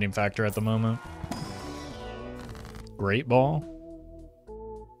limiting factor at the moment. Great Ball.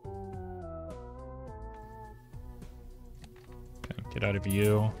 Okay, get out of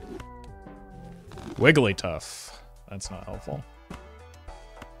you. Wigglytuff. That's not helpful.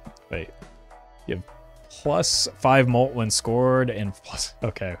 Wait. You have +5 molt when scored and plus...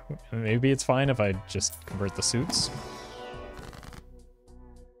 Okay, maybe it's fine if I just convert the suits.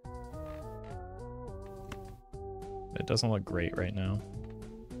 It doesn't look great right now.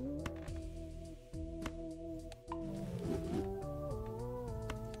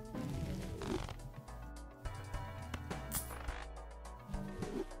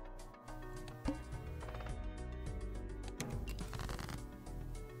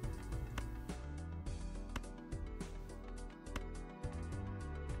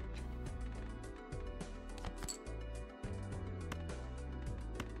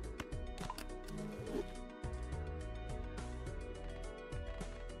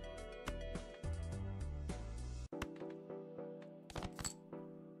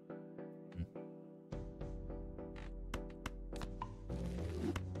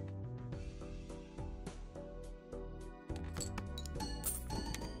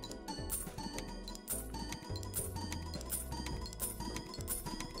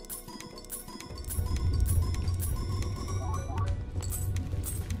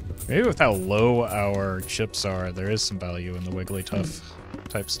 Maybe with how low our chips are, there is some value in the Wigglytuff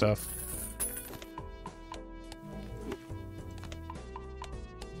type stuff.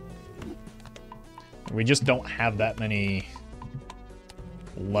 We just don't have that many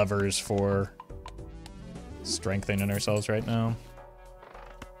levers for strengthening ourselves right now.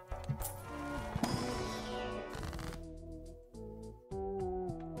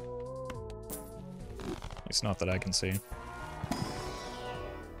 At least not that I can see.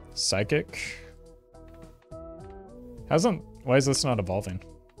 Psychic. Why is this not evolving?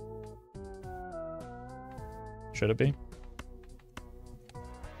 Should it be?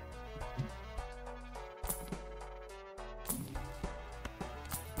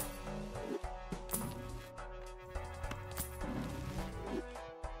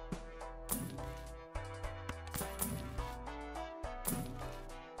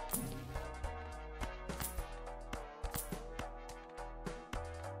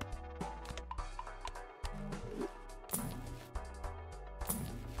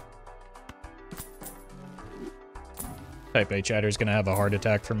 Type A chatter's gonna have a heart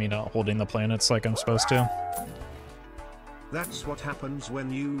attack for me not holding the planets like I'm supposed to. That's what happens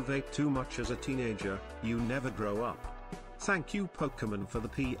when you vape too much as a teenager, you never grow up. Thank you Pokermon for the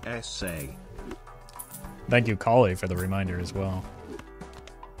PSA. Thank you Kali for the reminder as well.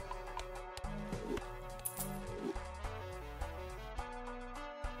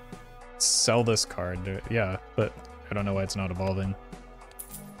 Sell this card, yeah, but I don't know why it's not evolving.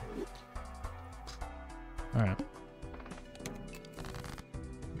 Alright.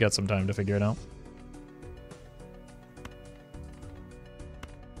 Got some time to figure it out.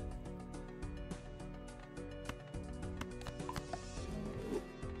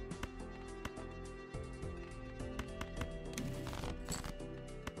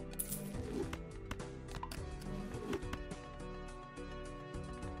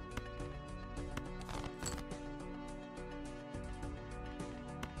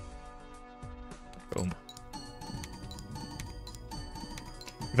 Boom.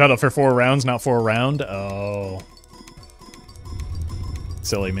 You've had it for 4 rounds, not 4 round? Oh.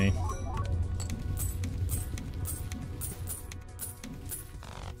 Silly me.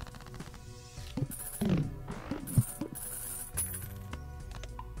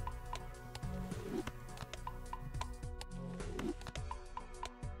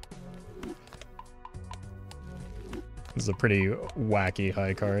 This is a pretty wacky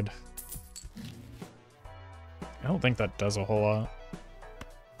high card. I don't think that does a whole lot.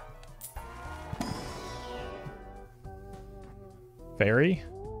 Fairy?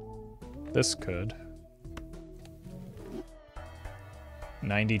 This could.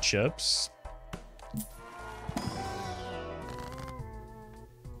 90 chips.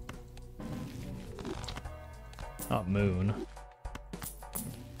 Not moon.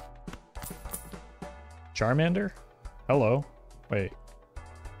 Charmander? Hello. Wait.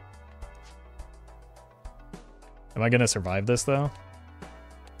 Am I gonna survive this though?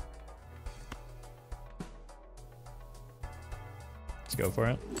 Let's go for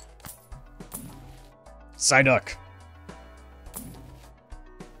it. Psyduck.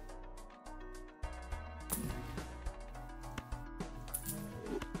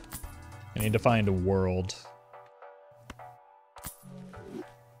 I need to find a world.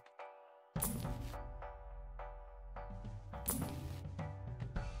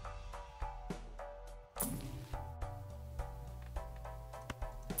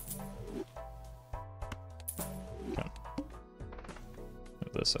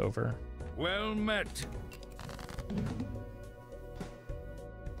 This over. Well met.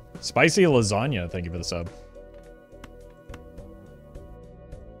 Spicy lasagna, thank you for the sub.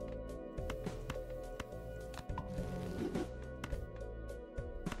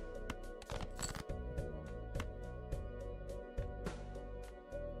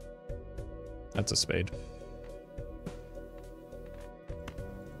 That's a spade.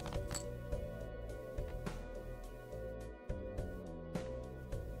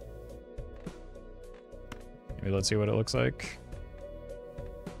 Maybe let's see what it looks like.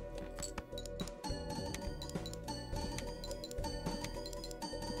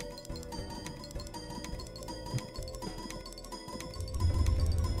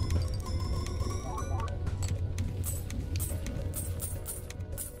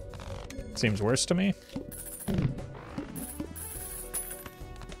 Seems worse to me.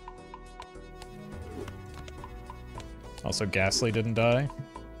 Also, Ghastly didn't die.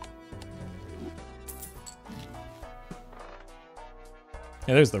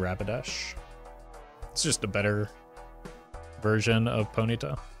 Yeah, there's the Rapidash. It's just a better version of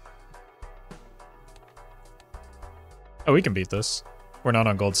Ponyta. Oh, we can beat this. We're not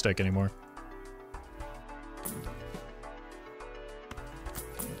on gold stick anymore.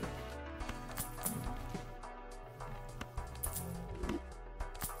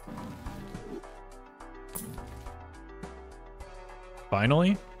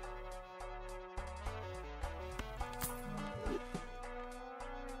 Finally?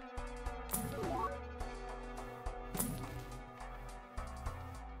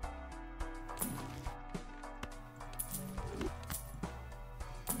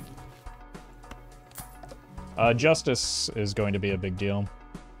 Justice is going to be a big deal,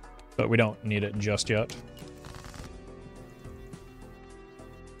 but we don't need it just yet.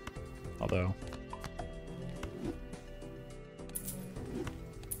 Although...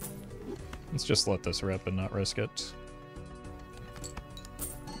 let's just let this rip and not risk it.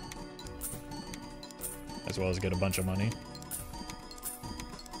 As well as get a bunch of money.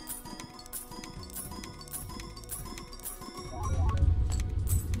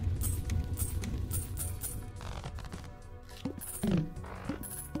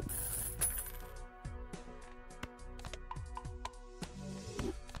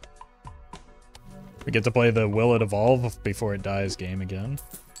 We get to play the Will It Evolve Before It Dies game again.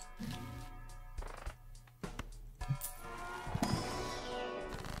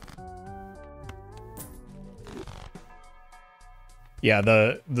 Yeah,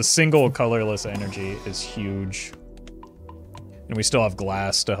 the single colorless energy is huge. And we still have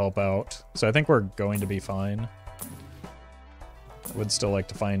glass to help out. So I think we're going to be fine. I would still like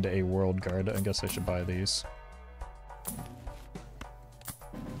to find a world card. I guess I should buy these.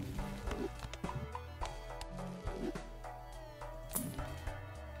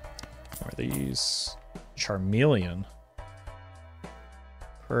 Are these Charmeleon?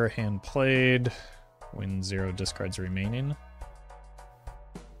 Per hand played. Win 0 discards remaining.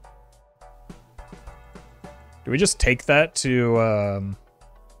 Do we just take that to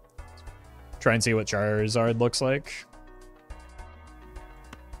try and see what Charizard looks like?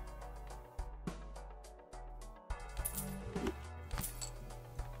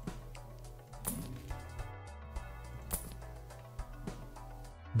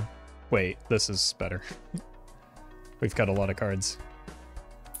 Wait, this is better. We've got a lot of cards.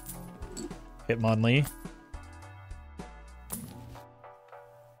 Hitmonlee.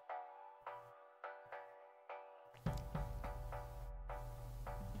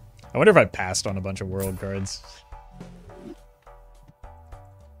 I wonder if I passed on a bunch of world cards.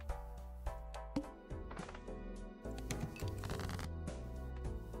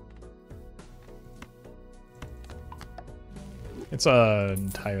 It's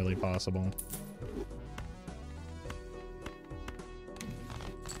entirely possible.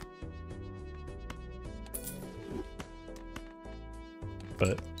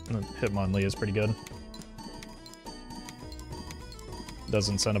 But Hitmonlee is pretty good. Does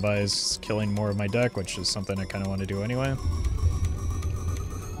incentivize killing more of my deck, which is something I kind of want to do anyway.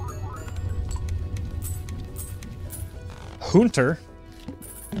 Hunter.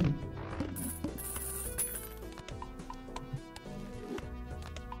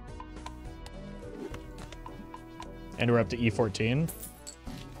 And we're up to E14.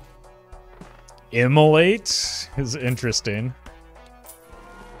 Immolate is interesting.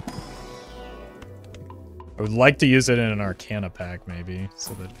 I would like to use it in an Arcana pack, maybe,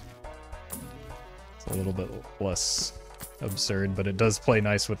 so that it's a little bit less absurd, but it does play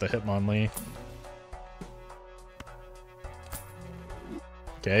nice with the Hitmonlee.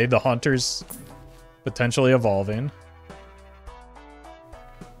 Okay, the Haunter's potentially evolving.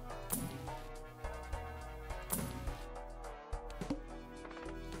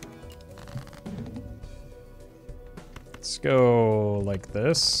 Let's go like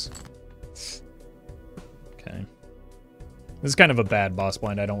this. Okay. This is kind of a bad boss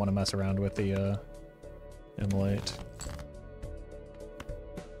blind. I don't want to mess around with the Immolate.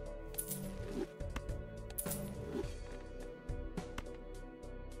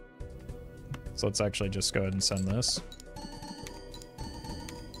 So let's actually just go ahead and send this.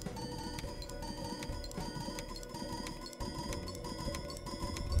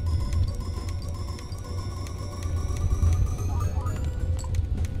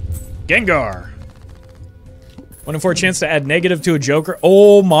 Gengar! 1 in 4 chance to add negative to a Joker.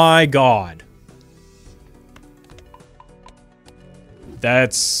 Oh my god.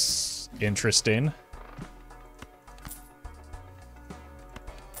 That's interesting.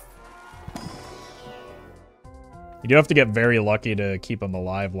 You do have to get very lucky to keep him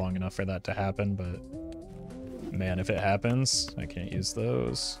alive long enough for that to happen, but man, if it happens, I can't use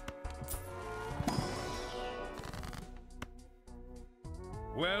those.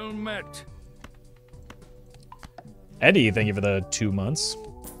 Well met. Eddie, thank you for the 2 months.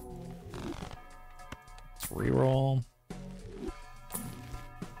 Let's reroll.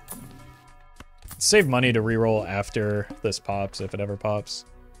 Save money to reroll after this pops, if it ever pops.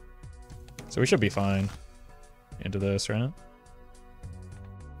 So we should be fine into this, right?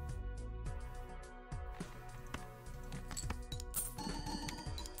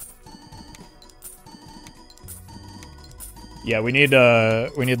 Yeah, we need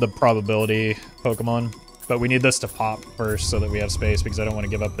the probability Pokemon, but we need this to pop first so that we have space because I don't want to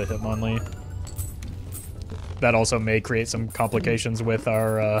give up the Hitmonlee. That also may create some complications with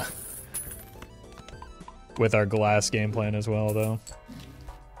our glass game plan as well, though.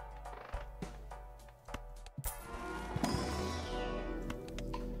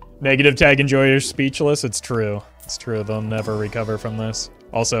 Negative tag enjoyers speechless. It's true. It's true. They'll never recover from this.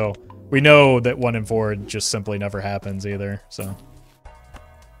 Also, we know that 1 in 4 just simply never happens either, so.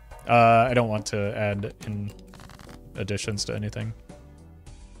 I don't want to add in additions to anything.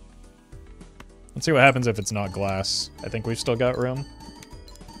 Let's see what happens if it's not glass. I think we've still got room.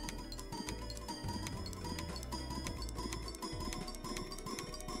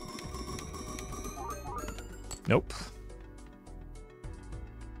 Nope.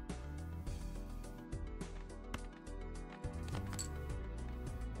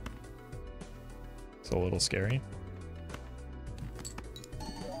 It's a little scary.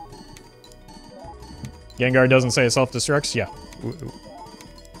 Gengar doesn't say it self-destructs? Yeah.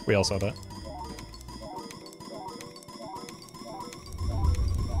 We all saw that.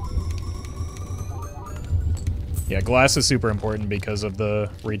 Yeah, glass is super important because of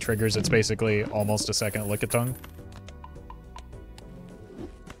the re-triggers. It's basically almost a second Lickitung.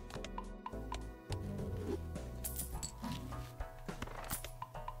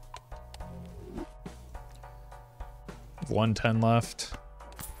 $110 left.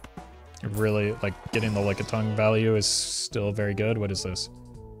 Really, like, getting the Lickitung value is still very good. What is this?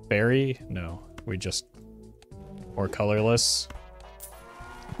 Berry? No. We just... Or colorless.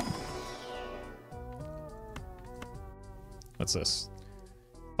 What's this?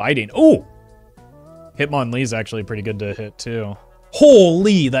 Biting. Oh! Hitmonlee's actually pretty good to hit, too.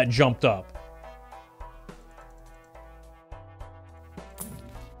 Holy, that jumped up.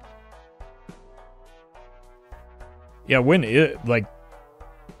 Yeah, when it, like...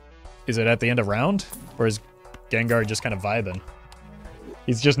 Is it at the end of round? Or is Gengar just kind of vibing?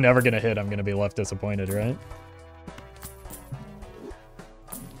 He's just never gonna hit. I'm gonna be left disappointed, right?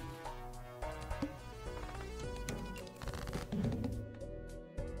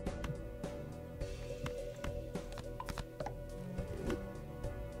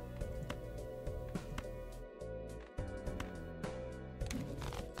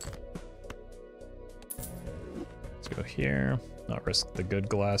 Let's go here. Not risk the good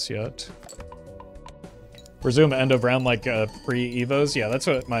glass yet. Resume end of round like pre-evos? Yeah, that's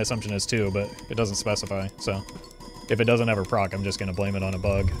what my assumption is too, but it doesn't specify, so. If it doesn't ever proc, I'm just gonna blame it on a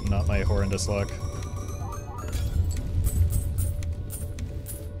bug, not my horrendous luck.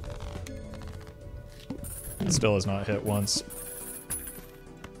 It still has not hit once.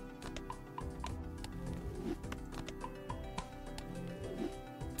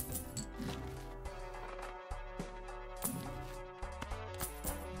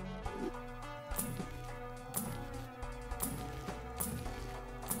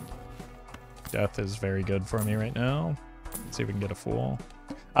 Death is very good for me right now. Let's see if we can get a fool.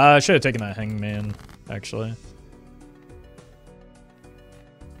 I should have taken that Hangman, actually.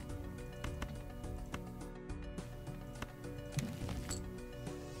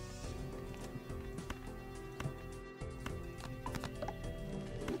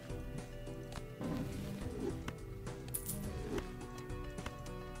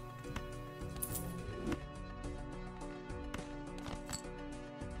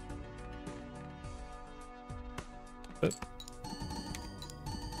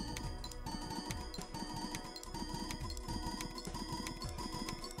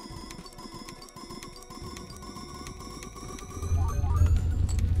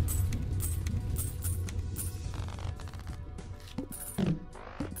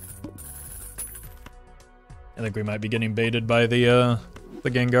 I think we might be getting baited by the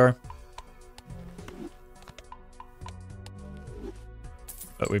Gengar.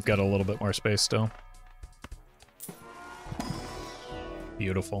 But we've got a little bit more space still.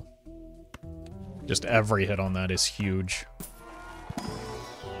 Beautiful. Just every hit on that is huge.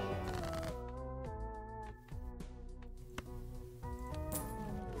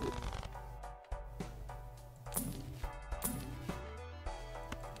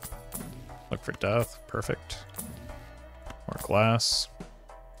 Look for death. Perfect. More glass.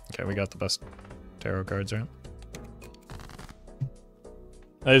 Okay, we got the best tarot cards, right?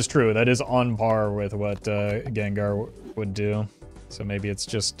 That is true. That is on par with what Gengar would do. So maybe it's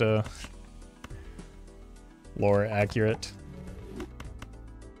just lore accurate.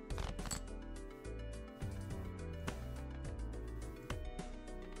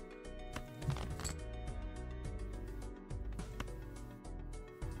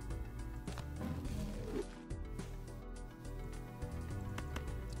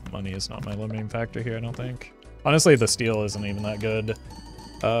 Money is not my limiting factor here, I don't think. Honestly, the steel isn't even that good.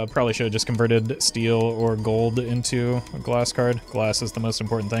 Probably should have just converted steel or gold into a glass card. Glass is the most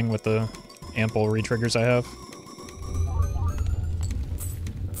important thing with the ample retriggers I have.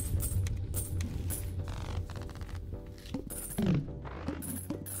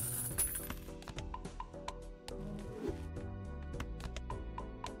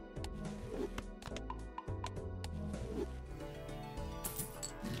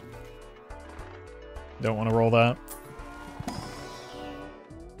 Don't want to roll that.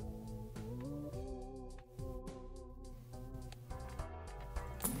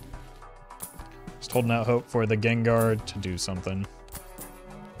 Just holding out hope for the Gengar to do something.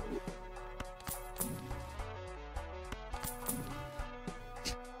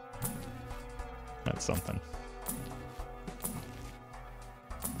 That's something.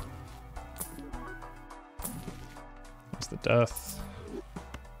 There's the death.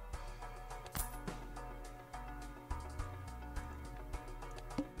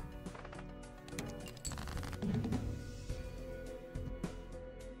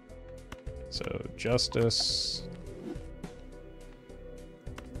 So, justice,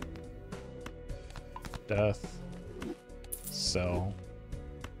 death, sell,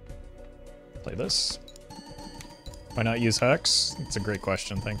 play this. Why not use Hex? It's a great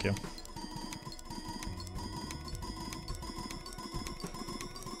question, thank you.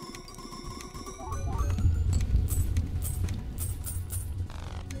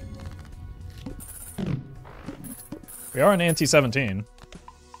 We are on ante 17.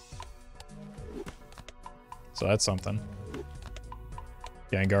 So that's something.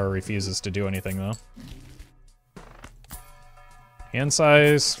 Gengar refuses to do anything though. Hand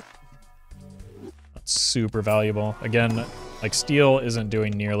size, not super valuable. Again, like steel isn't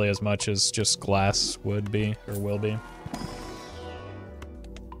doing nearly as much as just glass would be or will be.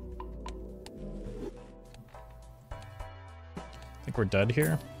 I think we're dead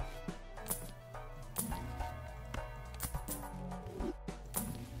here.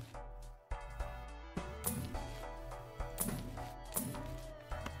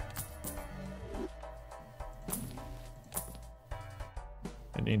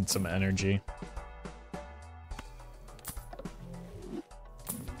 I need some energy.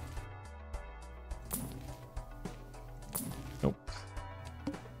 Nope.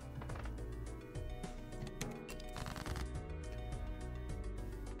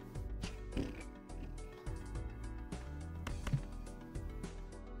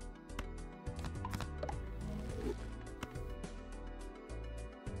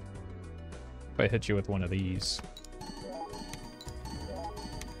 If I hit you with one of these.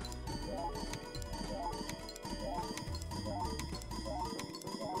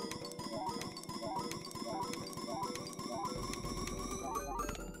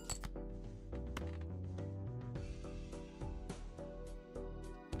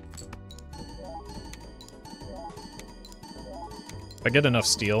 If I get enough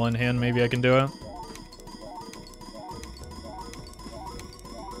steel in hand, maybe I can do it.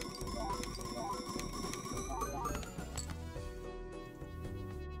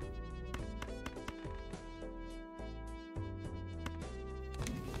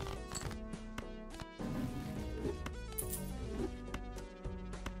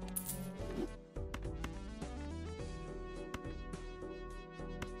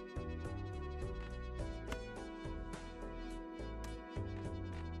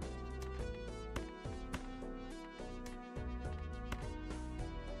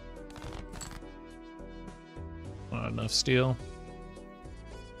 Not enough steel.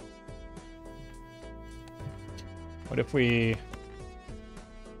 What if we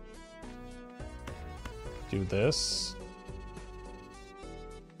do this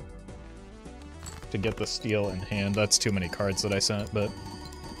to get the steel in hand? That's too many cards that I sent, but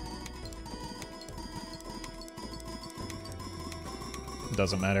it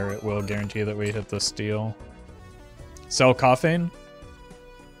doesn't matter. It will guarantee that we hit the steel. Sell Coughing?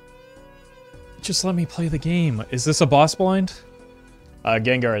 Just let me play the game. Is this a boss blind?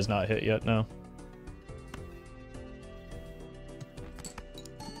 Gengar is not hit yet, no.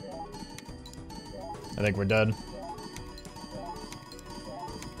 I think we're dead.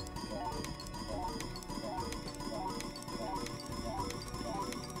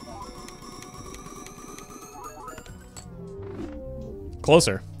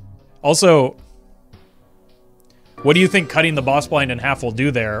 closer. Also, what do you think cutting the boss blind in half will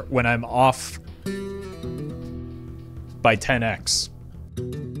do there when I'm off by 10x?